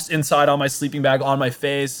frost inside on my sleeping bag on my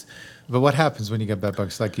face. But what happens when you get bed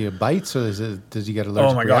bugs? Like you have bites, or does you get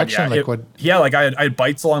allergic reaction? Yeah. What? Yeah, like I had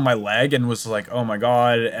bites along my leg and was like, oh my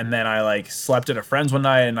God. And then I like slept at a friend's one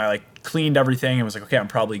night and I like cleaned everything and was like, okay, I'm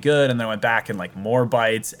probably good. And then I went back and like more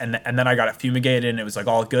bites. And then I got it fumigated and it was like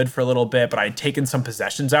all good for a little bit. But I had taken some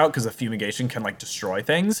possessions out because the fumigation can like destroy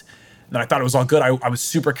things. And I thought it was all good. I was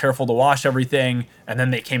super careful to wash everything. And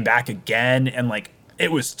then they came back again. And like,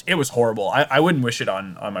 it was horrible. I wouldn't wish it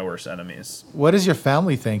on my worst enemies. What is your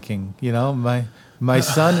family thinking? You know, my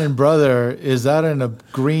son and brother is out in a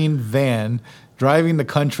green van driving the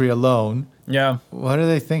country alone. Yeah. What are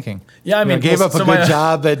they thinking? Yeah, I mean, gave up a good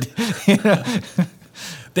job at,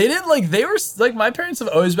 They didn't like, they were like, my parents have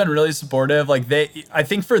always been really supportive. Like I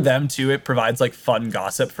think for them too, it provides like fun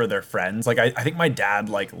gossip for their friends. Like I think my dad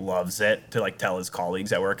like loves it to like tell his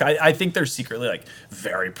colleagues at work. I think they're secretly like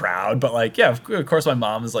very proud, but like, yeah, of course my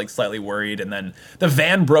mom is like slightly worried. And then the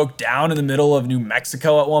van broke down in the middle of New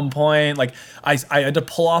Mexico at one point. Like I had to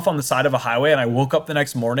pull off on the side of a highway and I woke up the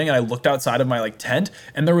next morning and I looked outside of my like tent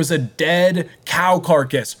and there was a dead cow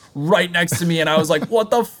carcass right next to me. And I was like,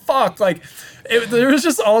 what the fuck? Like, there was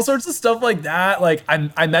just all sorts of stuff like that. Like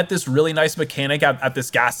I met this really nice mechanic at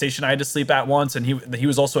this gas station I had to sleep at once, and he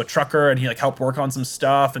was also a trucker, and he like helped work on some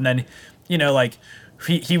stuff. And then, like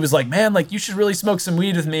he was like, man, like you should really smoke some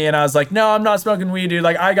weed with me. And I was like, no, I'm not smoking weed, dude.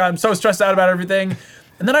 Like I'm so stressed out about everything.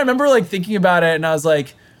 And then I remember like thinking about it, and I was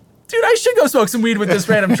like, dude, I should go smoke some weed with this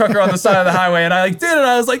random trucker on the side of the highway. And I like did, and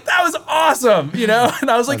I was like, that was awesome, And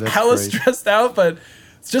I was like hella stressed out, but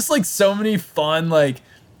it's just like so many fun like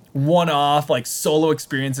one-off like solo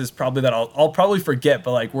experiences probably that I'll probably forget,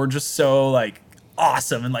 but like we're just so like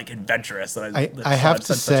awesome and like adventurous that I have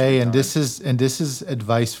to say, and this is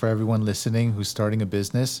advice for everyone listening who's starting a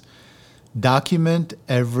business: document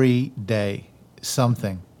every day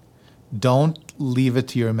something. Don't leave it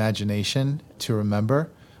to your imagination to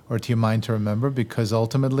remember or to your mind to remember, because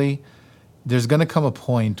ultimately there's going to come a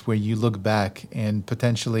point where you look back and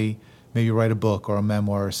potentially maybe write a book or a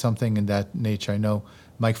memoir or something in that nature. I know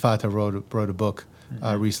Mike Fata wrote a book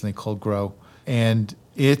recently called Grow. And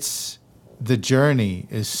the journey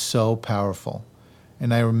is so powerful.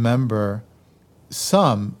 And I remember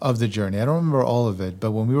some of the journey. I don't remember all of it,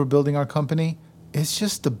 but when we were building our company, it's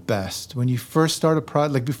just the best. When you first start a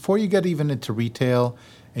product, like before you get even into retail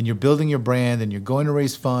and you're building your brand and you're going to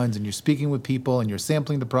raise funds and you're speaking with people and you're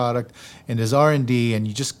sampling the product and there's R&D and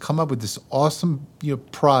you just come up with this awesome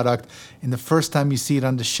product, and the first time you see it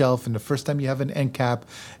on the shelf and the first time you have an end cap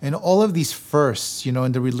and all of these firsts,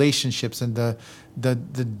 and the relationships and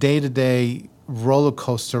the day-to-day roller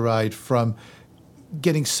coaster ride from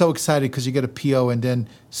getting so excited because you get a PO and then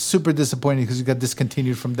super disappointed because you got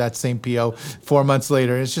discontinued from that same PO 4 months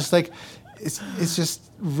later. It's just like, it's just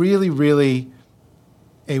really, really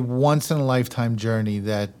a once-in-a-lifetime journey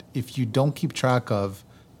that if you don't keep track of,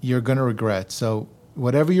 you're going to regret. So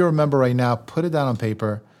whatever you remember right now, put it down on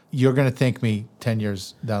paper. You're going to thank me 10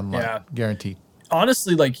 years down the line. Yeah. Guaranteed.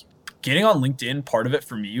 Honestly, like getting on LinkedIn, part of it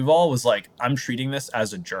for me, Yuval, was like, I'm treating this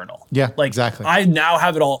as a journal. Yeah, like, exactly. I now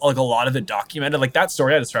have it all, like a lot of it documented. Like that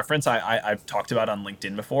story I just referenced, I've talked about on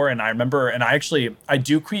LinkedIn before. And I remember, and I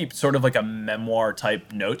do keep sort of like a memoir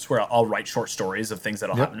type notes where I'll write short stories of things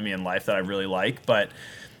that'll happen to me in life that I really like. But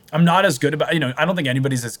I'm not as good about, I don't think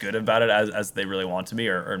anybody's as good about it as they really want to be,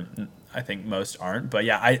 or I think most aren't. But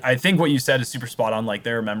yeah, I think what you said is super spot on. Like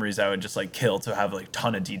there are memories I would just like kill to have like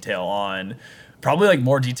ton of detail on. Probably like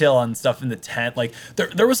more detail on stuff in the tent. Like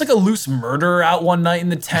there was like a loose murderer out one night in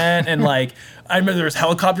the tent, and like I remember there was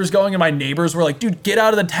helicopters going, and my neighbors were like, "Dude, get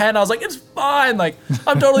out of the tent." I was like, "It's fine. Like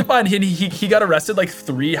I'm totally fine." He got arrested like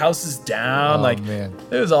 3 houses down. Oh, like man.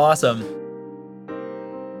 It was awesome.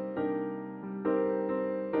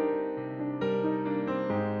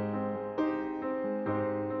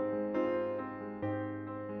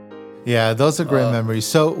 Yeah, those are great memories.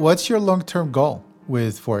 So what's your long-term goal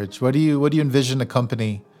with Forij? What do you envision the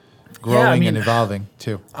company growing and evolving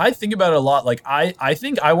to? I think about it a lot. Like I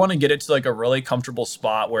think I want to get it to like a really comfortable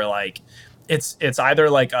spot where like it's either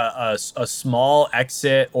like a small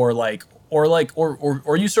exit or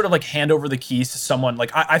you sort of like hand over the keys to someone.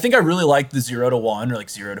 Like I think I really like the 0 to 1 or like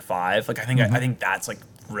 0 to 5. Like I think that's like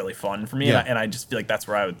really fun for me. Yeah. And I just feel like that's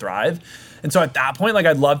where I would thrive. And so at that point, like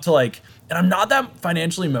I'd love to like, and I'm not that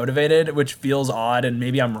financially motivated, which feels odd, and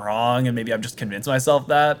maybe I'm wrong, and maybe I've just convinced myself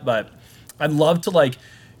that, but I'd love to like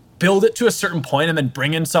build it to a certain point and then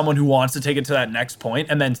bring in someone who wants to take it to that next point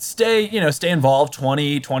and then stay involved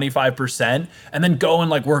 20-25% and then go and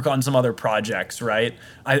like work on some other projects, right?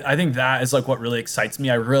 I think that is like what really excites me.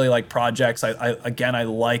 I really like projects. I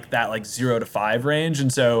like that like 0 to 5 range.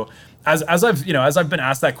 And so as I've been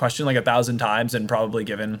asked that question like 1,000 times and probably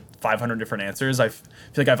given 500 different answers, I feel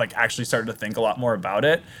like I've like actually started to think a lot more about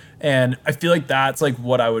it. And I feel like that's like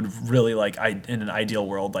what I would really like in an ideal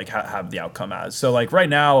world, like have the outcome as. So like right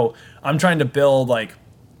now I'm trying to build like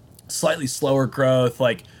slightly slower growth,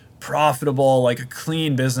 like profitable, like a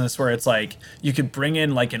clean business where it's like you could bring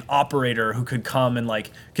in like an operator who could come and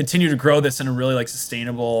like continue to grow this in a really like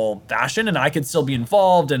sustainable fashion, and I could still be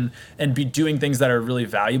involved and be doing things that are really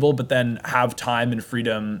valuable, but then have time and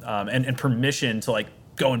freedom and permission to like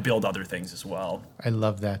go and build other things as well. I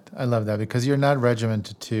love that because you're not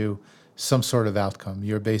regimented to some sort of outcome.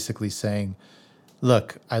 You're basically saying,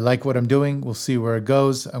 look, I like what I'm doing. We'll see where it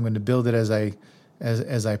goes. I'm going to build it as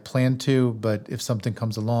I plan to, but if something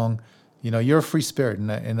comes along, you're a free spirit,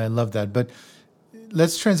 and I love that. But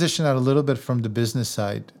let's transition out a little bit from the business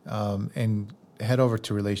side and head over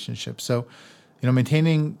to relationships. So,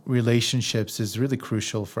 maintaining relationships is really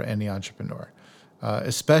crucial for any entrepreneur,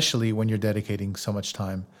 especially when you're dedicating so much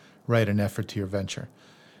time, right, and effort to your venture.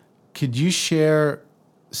 Could you share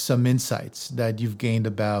some insights that you've gained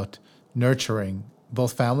about nurturing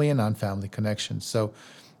both family and non-family connections? So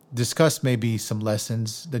discuss maybe some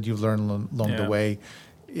lessons that you've learned along the way.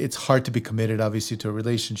 It's hard to be committed, obviously, to a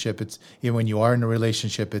relationship. It's even when you are in a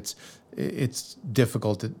relationship, it's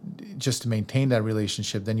difficult just to maintain that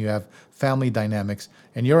relationship. Then you have family dynamics,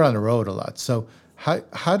 and you're on the road a lot. So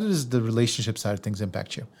how does the relationship side of things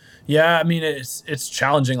impact you? Yeah, I mean, it's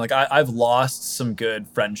challenging. Like I've lost some good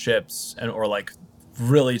friendships or like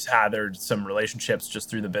really tethered some relationships just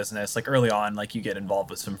through the business. Like early on, like you get involved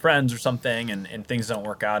with some friends or something and things don't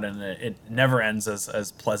work out, and it never ends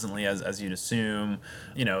as pleasantly as you'd assume.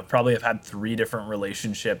 Probably have had 3 different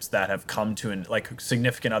relationships that have come to like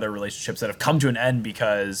significant other relationships that have come to an end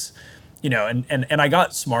because, and I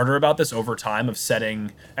got smarter about this over time of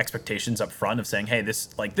setting expectations up front of saying, hey, this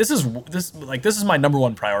is my number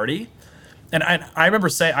one priority. And I remember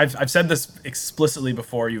saying, I've said this explicitly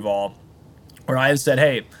before, Yuval, where I have said,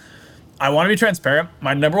 hey, I want to be transparent.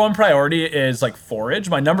 My number one priority is like Forij.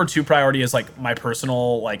 My number 2 priority is like my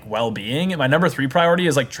personal like well-being. And my number 3 priority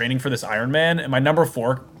is like training for this Ironman. And my number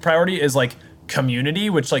 4 priority is like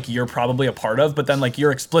community, which like you're probably a part of, but then like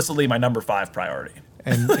you're explicitly my number 5 priority.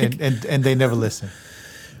 And they never listen.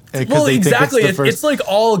 Well, exactly. It's like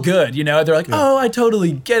all good, They're like, oh, I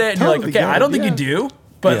totally get it. And you're like, okay, I don't think you do,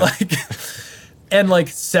 but like, and like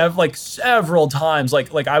several times,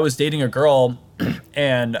 like I was dating a girl,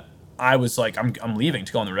 and I was like, I'm leaving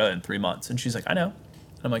to go on the road in 3 months, and she's like, I know.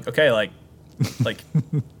 And I'm like, okay, like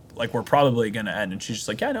we're probably gonna end, and she's just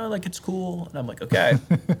like, yeah, no, like it's cool, and I'm like, okay.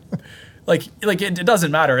 Like it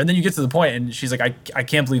doesn't matter. And then you get to the point and she's like, I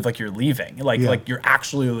can't believe like you're leaving. Like you're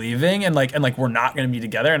actually leaving and like we're not going to be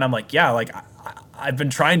together. And I'm like, yeah, like I've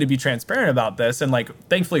been trying to be transparent about this. And like,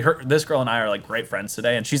 thankfully this girl and I are like great friends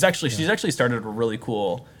today. And she's actually started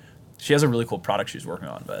she has a really cool product she's working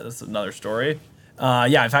on, but that's another story.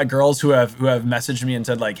 I've had girls who have messaged me and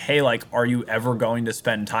said like, hey, like, are you ever going to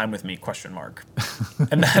spend time with me? ?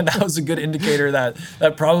 And that was a good indicator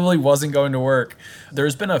that probably wasn't going to work.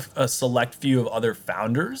 There's been a select few of other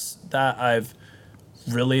founders that I've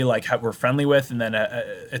really like we're friendly with, and then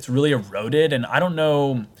it's really eroded. And I don't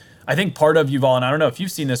know, I think part of Yuval, and I don't know if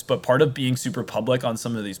you've seen this, but part of being super public on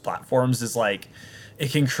some of these platforms is like,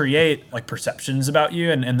 it can create like perceptions about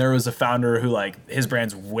you. And there was a founder who like his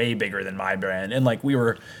brand's way bigger than my brand. And like we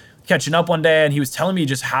were catching up one day and he was telling me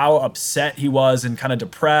just how upset he was and kind of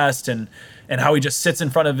depressed and how he just sits in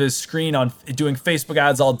front of his screen on doing Facebook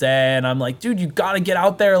ads all day. And I'm like, dude, you got to get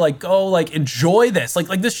out there, like go like enjoy this.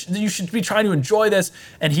 Like this, you should be trying to enjoy this.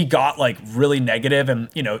 And he got like really negative and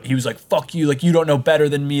he was like, fuck you. Like you don't know better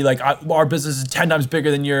than me. Like our business is 10 times bigger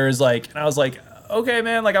than yours. Like, and I was like, okay,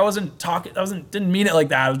 man, like didn't mean it like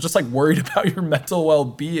that. I was just like worried about your mental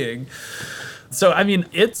well-being. So, I mean,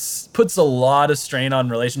 puts a lot of strain on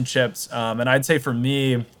relationships. And I'd say for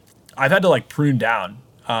me, I've had to like prune down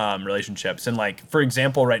relationships. And like, for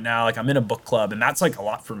example, right now, like I'm in a book club, and that's like a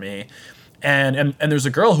lot for me. And there's a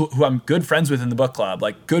girl who I'm good friends with in the book club,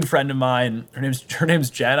 like good friend of mine. Her name's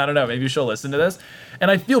Jen. I don't know, maybe she'll listen to this. And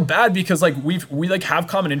I feel bad because like we like have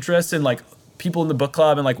common interests and like people in the book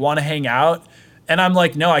club and like want to hang out. And I'm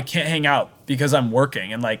like, no, I can't hang out because I'm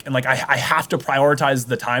working. And like I have to prioritize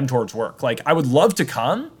the time towards work. Like I would love to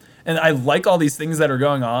come, and I like all these things that are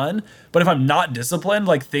going on, but if I'm not disciplined,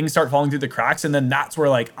 like things start falling through the cracks, and then that's where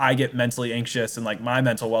like I get mentally anxious and like my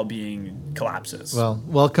mental well-being collapses. Well,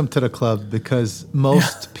 welcome to the club, because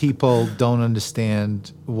most people don't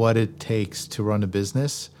understand what it takes to run a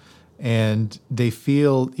business, and they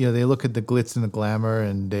feel, they look at the glitz and the glamour,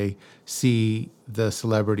 and they see the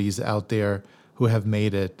celebrities out there who have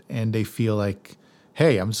made it, and they feel like,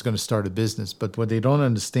 hey, I'm just going to start a business. But what they don't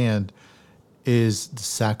understand is the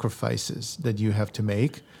sacrifices that you have to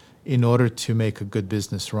make in order to make a good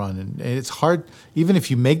business run. And it's hard, even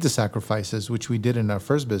if you make the sacrifices, which we did in our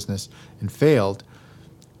first business and failed,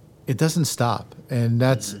 it doesn't stop. And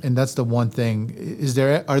that's the one thing.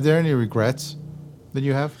 Are there any regrets that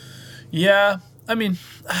you have? Yeah. I mean,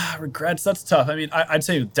 regrets, that's tough. I mean, I'd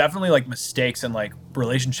say definitely like mistakes and like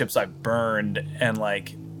relationships I burned and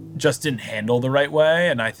like just didn't handle the right way.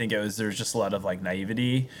 And I think there's just a lot of like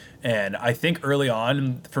naivety. And I think early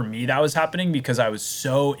on for me, that was happening because I was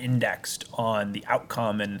so indexed on the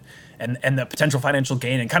outcome and the potential financial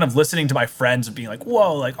gain, and kind of listening to my friends and being like,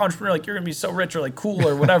 whoa, like entrepreneur, like you're going to be so rich or like cool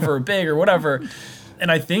or whatever, or big or whatever.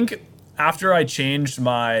 And I think after I changed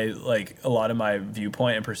my, like a lot of my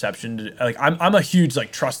viewpoint and perception, like I'm a huge,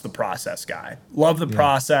 like trust the process guy, love the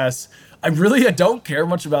process. I don't care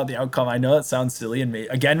much about the outcome. I know that sounds silly, and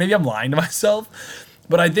maybe I'm lying to myself,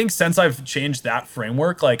 but I think since I've changed that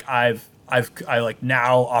framework, like I like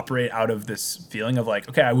now operate out of this feeling of like,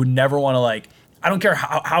 okay, I would never want to like, I don't care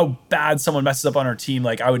how bad someone messes up on our team.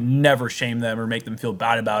 Like I would never shame them or make them feel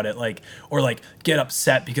bad about it. Like, or like get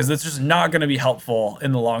upset, because it's just not going to be helpful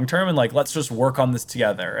in the long term. And like, let's just work on this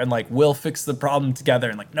together, and like, we'll fix the problem together,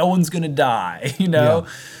 and like, no one's going to die, Yeah.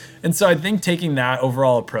 And so I think taking that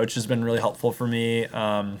overall approach has been really helpful for me.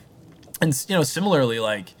 And similarly,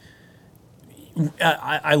 like,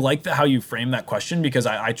 I like how you frame that question, because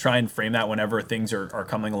I try and frame that whenever things are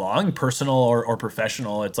coming along, personal or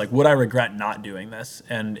professional. It's like, would I regret not doing this?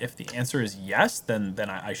 And if the answer is yes, then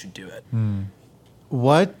I should do it.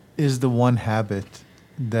 What is the one habit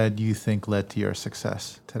that you think led to your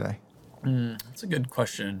success today? That's a good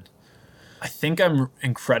question. I think I'm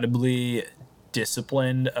incredibly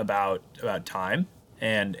disciplined about time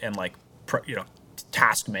and like,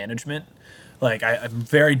 task management. Like I'm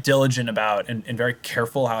very diligent about and very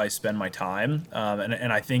careful how I spend my time.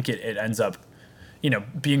 And I think it ends up,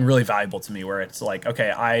 being really valuable to me, where it's like,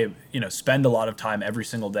 okay, I, spend a lot of time every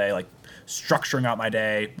single day, like structuring out my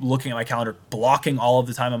day, looking at my calendar, blocking all of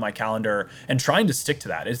the time on my calendar, and trying to stick to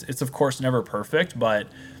that. It's of course never perfect, but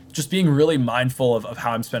just being really mindful of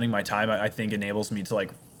how I'm spending my time, I think enables me to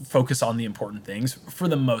like focus on the important things for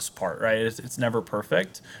the most part, right? It's never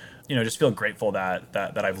perfect. Just feel grateful that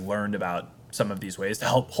I've learned about some of these ways to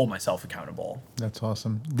help hold myself accountable. That's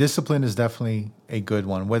awesome. Discipline is definitely a good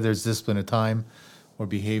one, whether it's discipline of time or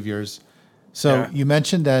behaviors. So you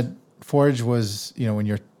mentioned that Forij was, when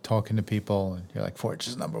you're talking to people and you're like, Forij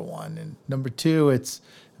is number one, and number two, it's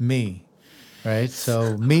me, right?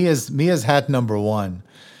 So me is hat number one,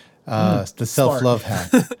 the self-love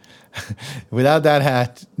hat. Without that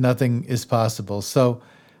hat, nothing is possible. So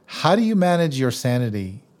how do you manage your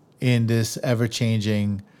sanity in this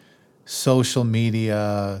ever-changing social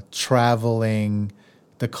media, traveling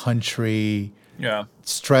the country,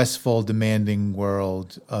 stressful, demanding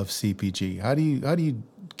world of CPG? How do you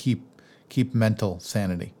keep mental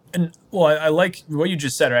sanity? And well, I like what you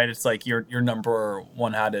just said, right? It's like your number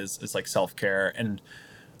one hat is like self-care. And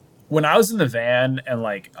when I was in the van and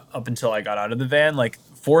like up until I got out of the van, like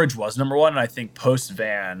Forij was number one. And I think post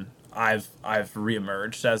van, I've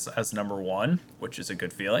reemerged as number one, which is a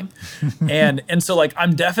good feeling. and so like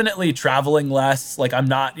I'm definitely traveling less. Like I'm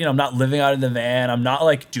not living out of the van. I'm not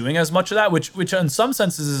like doing as much of that, which in some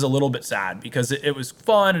senses is a little bit sad, because it was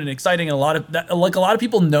fun and exciting, and a lot of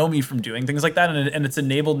people know me from doing things like that, and it's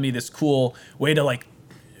enabled me this cool way to like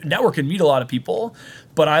network and meet a lot of people.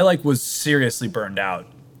 But I like was seriously burned out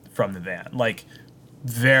from the van. Like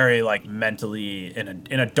very like mentally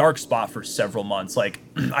in a dark spot for several months. Like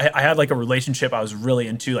I had like a relationship I was really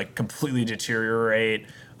into like completely deteriorate.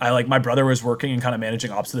 My brother was working and kind of managing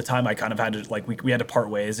ops at the time. I kind of had to like we had to part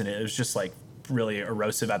ways, and it was just like really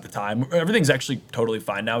erosive at the time. Everything's actually totally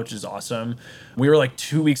fine now, which is awesome. We were like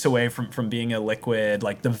 2 weeks away from being a liquid.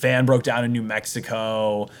 Like the van broke down in New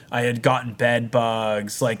Mexico. I had gotten bed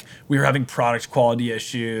bugs. Like we were having product quality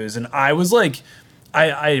issues. And I was like,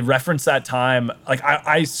 I referenced that time. Like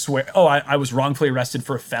I swear, I was wrongfully arrested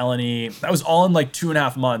for a felony. That was all in like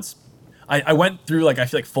 2.5 months. I went through like, I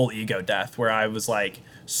feel like full ego death where I was like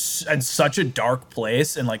in such a dark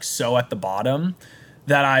place and like so at the bottom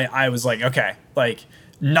that I was like, okay, like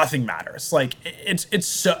nothing matters. Like it's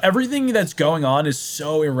so, everything that's going on is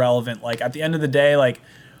so irrelevant. Like at the end of the day, like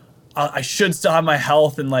I should still have my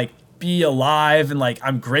health and like be alive, and like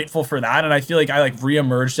I'm grateful for that. And I feel like I like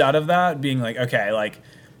reemerged out of that being like, okay, like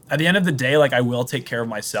at the end of the day, like I will take care of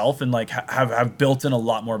myself and like have built in a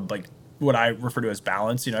lot more like what I refer to as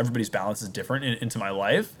balance. You know, everybody's balance is different into my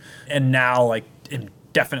life. And now like I'm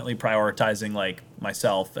definitely prioritizing like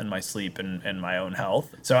myself and my sleep and my own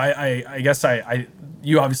health. So I guess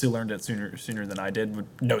you obviously learned it sooner than I did.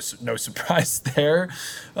 No surprise there.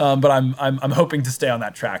 But I'm hoping to stay on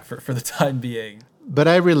that track for the time being. But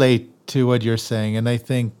I relate to what you're saying, and I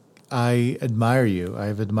think I admire you.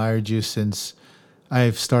 I've admired you since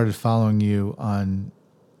I've started following you on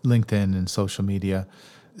LinkedIn and social media.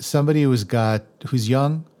 Somebody who's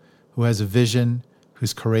young, who has a vision,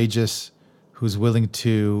 who's courageous, who's willing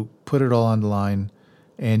to put it all on the line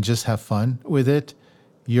and just have fun with it.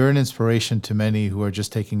 You're an inspiration to many who are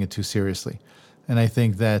just taking it too seriously. And I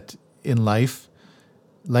think that in life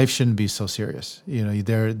shouldn't be so serious. You know,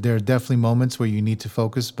 there are definitely moments where you need to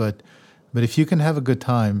focus, but if you can have a good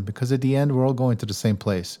time, because at the end we're all going to the same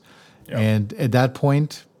place. Yep. And at that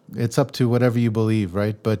point, it's up to whatever you believe,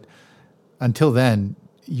 right? But until then,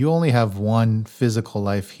 you only have one physical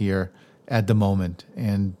life here at the moment,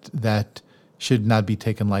 and that should not be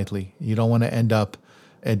taken lightly. You don't want to end up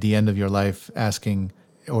at the end of your life asking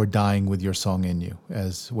or dying with your song in you,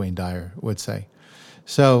 as Wayne Dyer would say.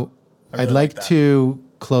 So really I'd like to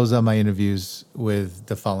close out my interviews with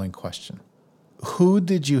the following question. Who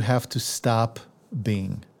did you have to stop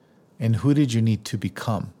being, and who did you need to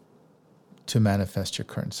become to manifest your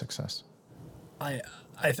current success? I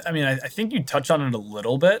mean, I think you touched on it a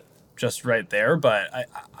little bit just right there, but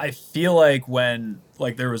I feel like when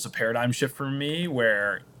like there was a paradigm shift for me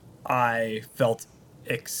where I felt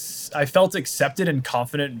accepted and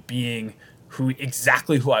confident being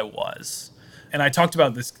exactly who I was. And I talked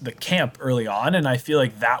about the camp early on, and I feel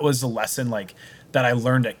like that was a lesson like that I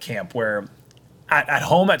learned at camp, where at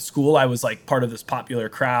home at school I was like part of this popular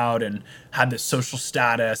crowd and had this social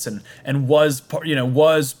status and was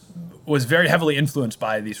very heavily influenced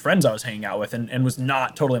by these friends I was hanging out with and was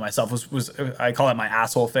not totally myself. Was I call it my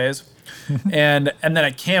asshole phase. and then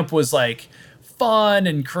at camp was like fun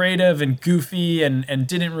and creative and goofy and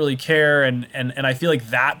didn't really care. And I feel like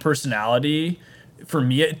that personality for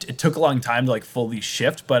me, it took a long time to like fully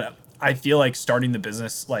shift, but I feel like starting the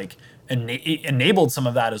business like enabled some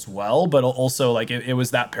of that as well. But also like it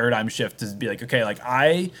was that paradigm shift to be like, okay, like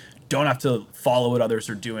I don't have to follow what others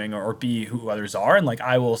are doing or be who others are. And like,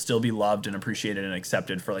 I will still be loved and appreciated and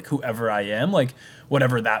accepted for like whoever I am, like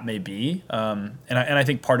whatever that may be. And I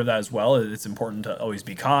think part of that as well is it's important to always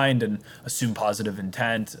be kind and assume positive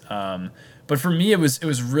intent. But for me, it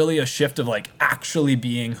was really a shift of like actually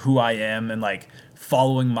being who I am and like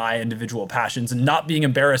following my individual passions and not being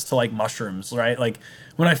embarrassed to like mushrooms, right? Like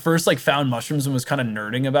when I first like found mushrooms and was kind of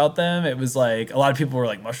nerding about them, it was like a lot of people were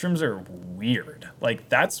like, mushrooms are weird. Like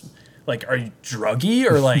that's like, are you druggy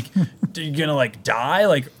or like, are you gonna like die?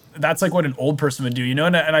 Like that's like what an old person would do, you know?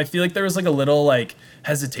 And I feel like there was like a little like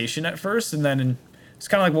hesitation at first, and then it's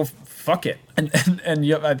kind of like, well, fuck it. And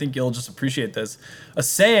you, I think you'll just appreciate this. A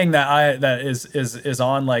saying that is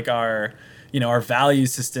on like our, you know, our value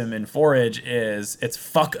system in Forij is it's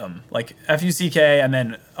fuck 'em, like F-U-C-K and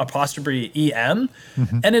then apostrophe E-M.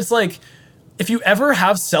 Mm-hmm. And it's like, if you ever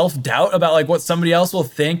have self-doubt about like what somebody else will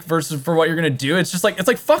think versus for what you're going to do, it's just like, it's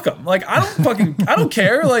like, fuck 'em. Like, I don't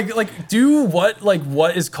care. Like do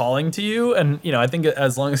what is calling to you. And, you know, I think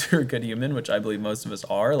as long as you're a good human, which I believe most of us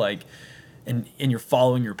are, like, and you're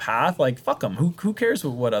following your path, like, fuck 'em. Who cares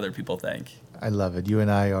what other people think? I love it. You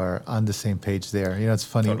and I are on the same page there. You know, it's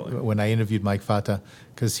funny when I interviewed Mike Fata,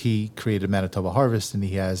 because he created Manitoba Harvest and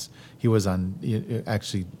he was on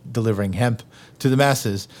actually delivering hemp to the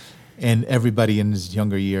masses, and everybody in his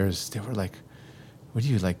younger years, they were like, "What are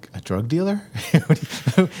you, like a drug dealer?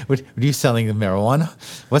 what are you selling marijuana?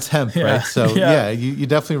 What's hemp?" Yeah. Right? So you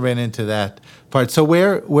definitely ran into that part. So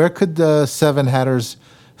where could the Seven Hatters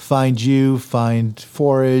find you? Find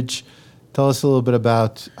Forij? Tell us a little bit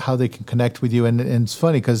about how they can connect with you. And it's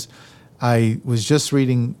funny because I was just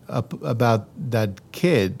reading up about that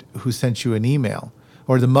kid who sent you an email,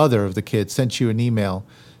 or the mother of the kid sent you an email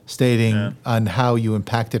stating on how you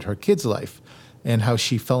impacted her kid's life and how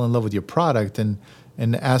she fell in love with your product and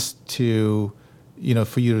asked to,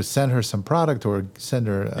 for you to send her some product or send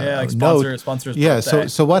her a note. Sponsor's Yeah. birthday.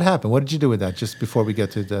 So what happened? What did you do with that? Just before we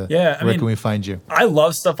get to the where can we find you? I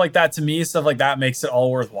love stuff like that. To me, stuff like that makes it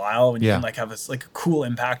all worthwhile when you can have this like cool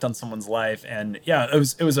impact on someone's life. And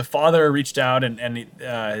it was a father reached out and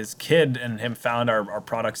his kid and him found our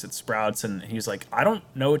products at Sprouts, and he was like, I don't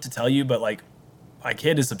know what to tell you, but like, my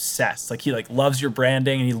kid is obsessed. Like, he like loves your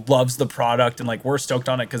branding and he loves the product, and like we're stoked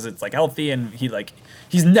on it because it's like healthy, and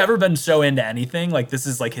he's never been so into anything. Like, this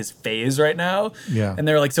is like his phase right now. Yeah. And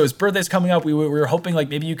they're like, so his birthday's coming up. We were hoping like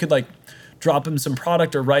maybe you could like drop him some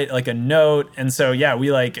product or write like a note. And so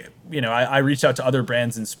we like, I reached out to other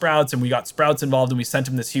brands in Sprouts, and we got Sprouts involved, and we sent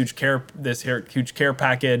him this huge care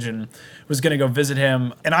package, and was gonna go visit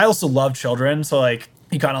him. And I also love children, so like,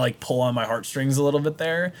 he kind of like pull on my heartstrings a little bit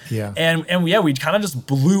there. Yeah. And we kind of just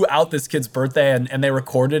blew out this kid's birthday, and they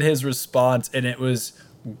recorded his response, and it was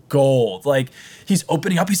gold. Like, he's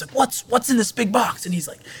opening up, he's like, what's in this big box? And he's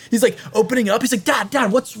like opening up, he's like,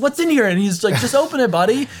 Dad, what's in here? And he's like, just open it,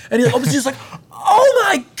 buddy. And he opens, he's like, oh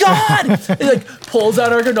my God. And he like pulls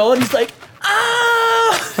out our granola, and he's like,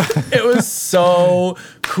 it was so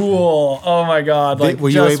cool. Oh my God. Like, were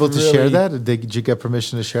you able to share that? Did you get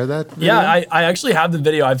permission to share that video? Yeah, I actually have the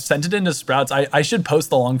video. I've sent it into Sprouts. I should post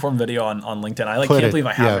the long form video on LinkedIn. I can't believe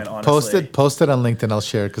I haven't, honestly. Post it on LinkedIn. I'll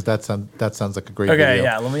share it because that sounds like a great video. Okay,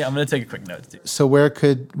 yeah. I'm gonna take a quick note. So where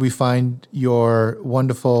could we find your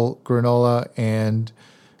wonderful granola, and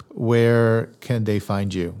where can they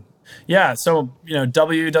find you? Yeah, so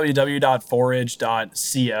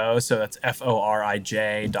www.forij.co. So that's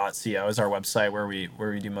forij.co is our website where we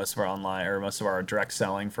do most of our online or most of our direct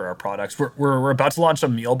selling for our products. We're about to launch a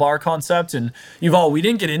meal bar concept, and we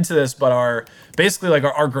didn't get into this, but our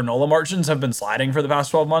granola margins have been sliding for the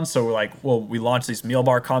past 12 months. So we launched these meal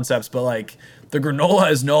bar concepts, but like, the granola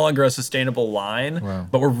is no longer a sustainable line. Wow.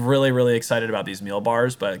 But we're really, really excited about these meal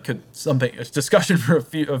bars, but a discussion for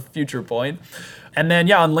a future point. And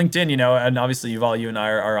then, on LinkedIn, and obviously Yuval, you and I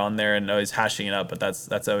are on there and always hashing it up, but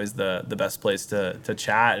that's always the best place to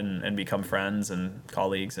chat and become friends and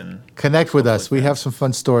colleagues and connect with us. We have some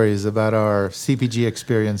fun stories about our CPG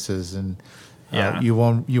experiences, and you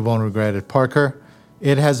won't regret it. Parker,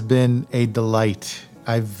 it has been a delight.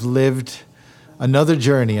 I've lived another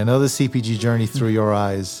CPG journey through your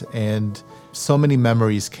eyes, and so many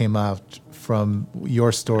memories came out from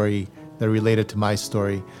your story that related to my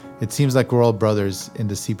story. It seems like we're all brothers in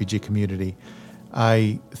the CPG community.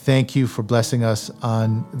 I thank you for blessing us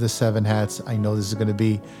on the 7 Hats. I know this is going to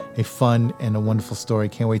be a fun and a wonderful story.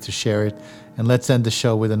 Can't wait to share it. And let's end the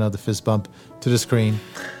show with another fist bump to the screen.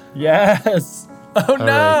 Yes. Oh,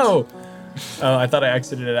 no. Right. Oh, I thought I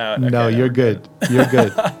exited it out. No, okay. You're good. You're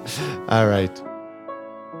good. All right.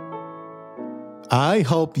 I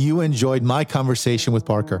hope you enjoyed my conversation with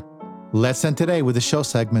Parker. Let's end today with a show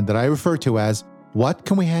segment that I refer to as What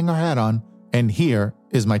Can We Hang Our Hat On? And here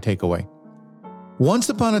is my takeaway. Once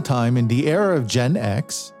upon a time in the era of Gen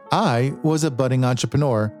X, I was a budding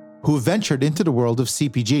entrepreneur who ventured into the world of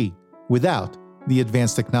CPG without the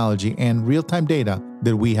advanced technology and real-time data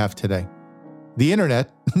that we have today. The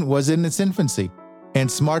internet was in its infancy, and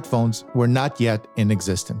smartphones were not yet in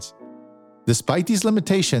existence. Despite these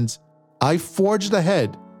limitations, I forged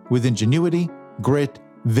ahead with ingenuity, grit,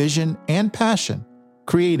 vision, and passion,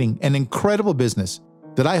 creating an incredible business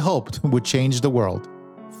that I hoped would change the world.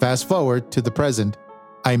 Fast forward to the present,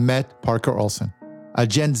 I met Parker Olson, a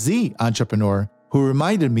Gen Z entrepreneur who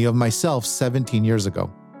reminded me of myself 17 years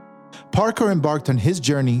ago. Parker embarked on his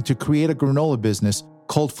journey to create a granola business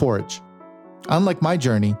called Forij. Unlike my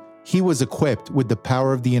journey, he was equipped with the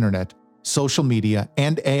power of the internet, social media,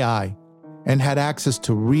 and AI, and had access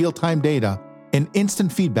to real-time data and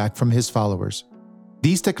instant feedback from his followers.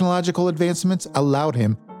 These technological advancements allowed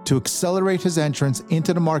him to accelerate his entrance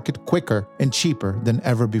into the market quicker and cheaper than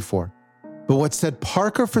ever before. But what set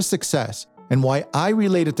Parker for success and why I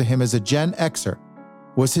related to him as a Gen Xer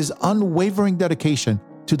was his unwavering dedication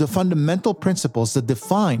to the fundamental principles that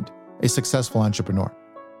defined a successful entrepreneur: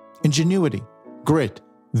 ingenuity, grit,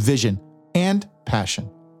 vision, and passion.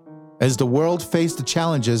 As the world faced the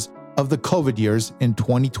challenges of the COVID years in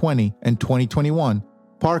 2020 and 2021,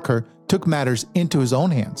 Parker took matters into his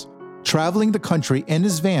own hands, traveling the country in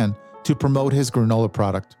his van to promote his granola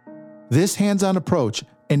product. This hands-on approach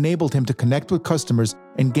enabled him to connect with customers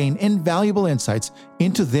and gain invaluable insights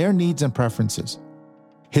into their needs and preferences.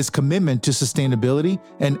 His commitment to sustainability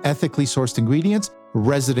and ethically sourced ingredients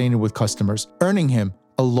resonated with customers, earning him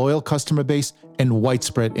a loyal customer base and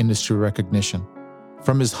widespread industry recognition.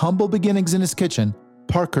 From his humble beginnings in his kitchen,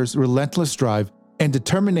 Parker's relentless drive and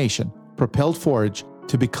determination propelled Forij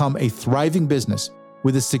to become a thriving business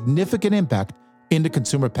with a significant impact in the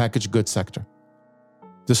consumer packaged goods sector.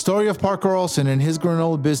 The story of Parker Olson and his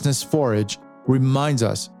granola business Forij reminds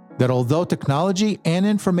us that although technology and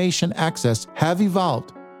information access have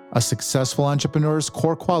evolved, a successful entrepreneur's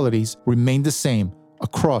core qualities remain the same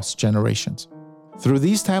across generations. Through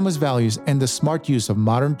these timeless values and the smart use of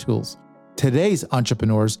modern tools, today's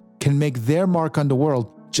entrepreneurs can make their mark on the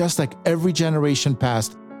world just like every generation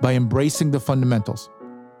past by embracing the fundamentals,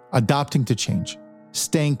 adapting to change,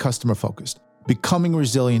 staying customer-focused, becoming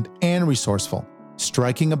resilient and resourceful,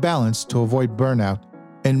 striking a balance to avoid burnout,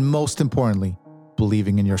 and most importantly,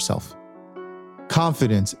 believing in yourself.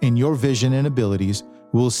 Confidence in your vision and abilities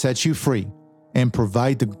will set you free and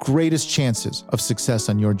provide the greatest chances of success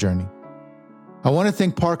on your journey. I want to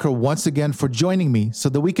thank Parker once again for joining me so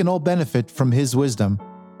that we can all benefit from his wisdom.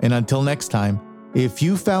 And until next time, if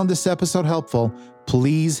you found this episode helpful,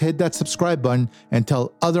 please hit that subscribe button and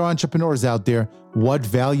tell other entrepreneurs out there what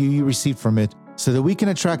value you received from it so that we can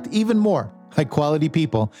attract even more high-quality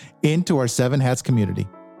people into our 7 Hats community.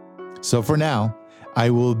 So for now, I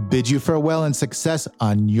will bid you farewell and success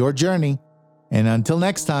on your journey. And until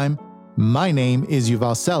next time, my name is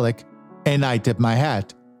Yuval Selik, and I tip my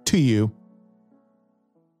hat to you.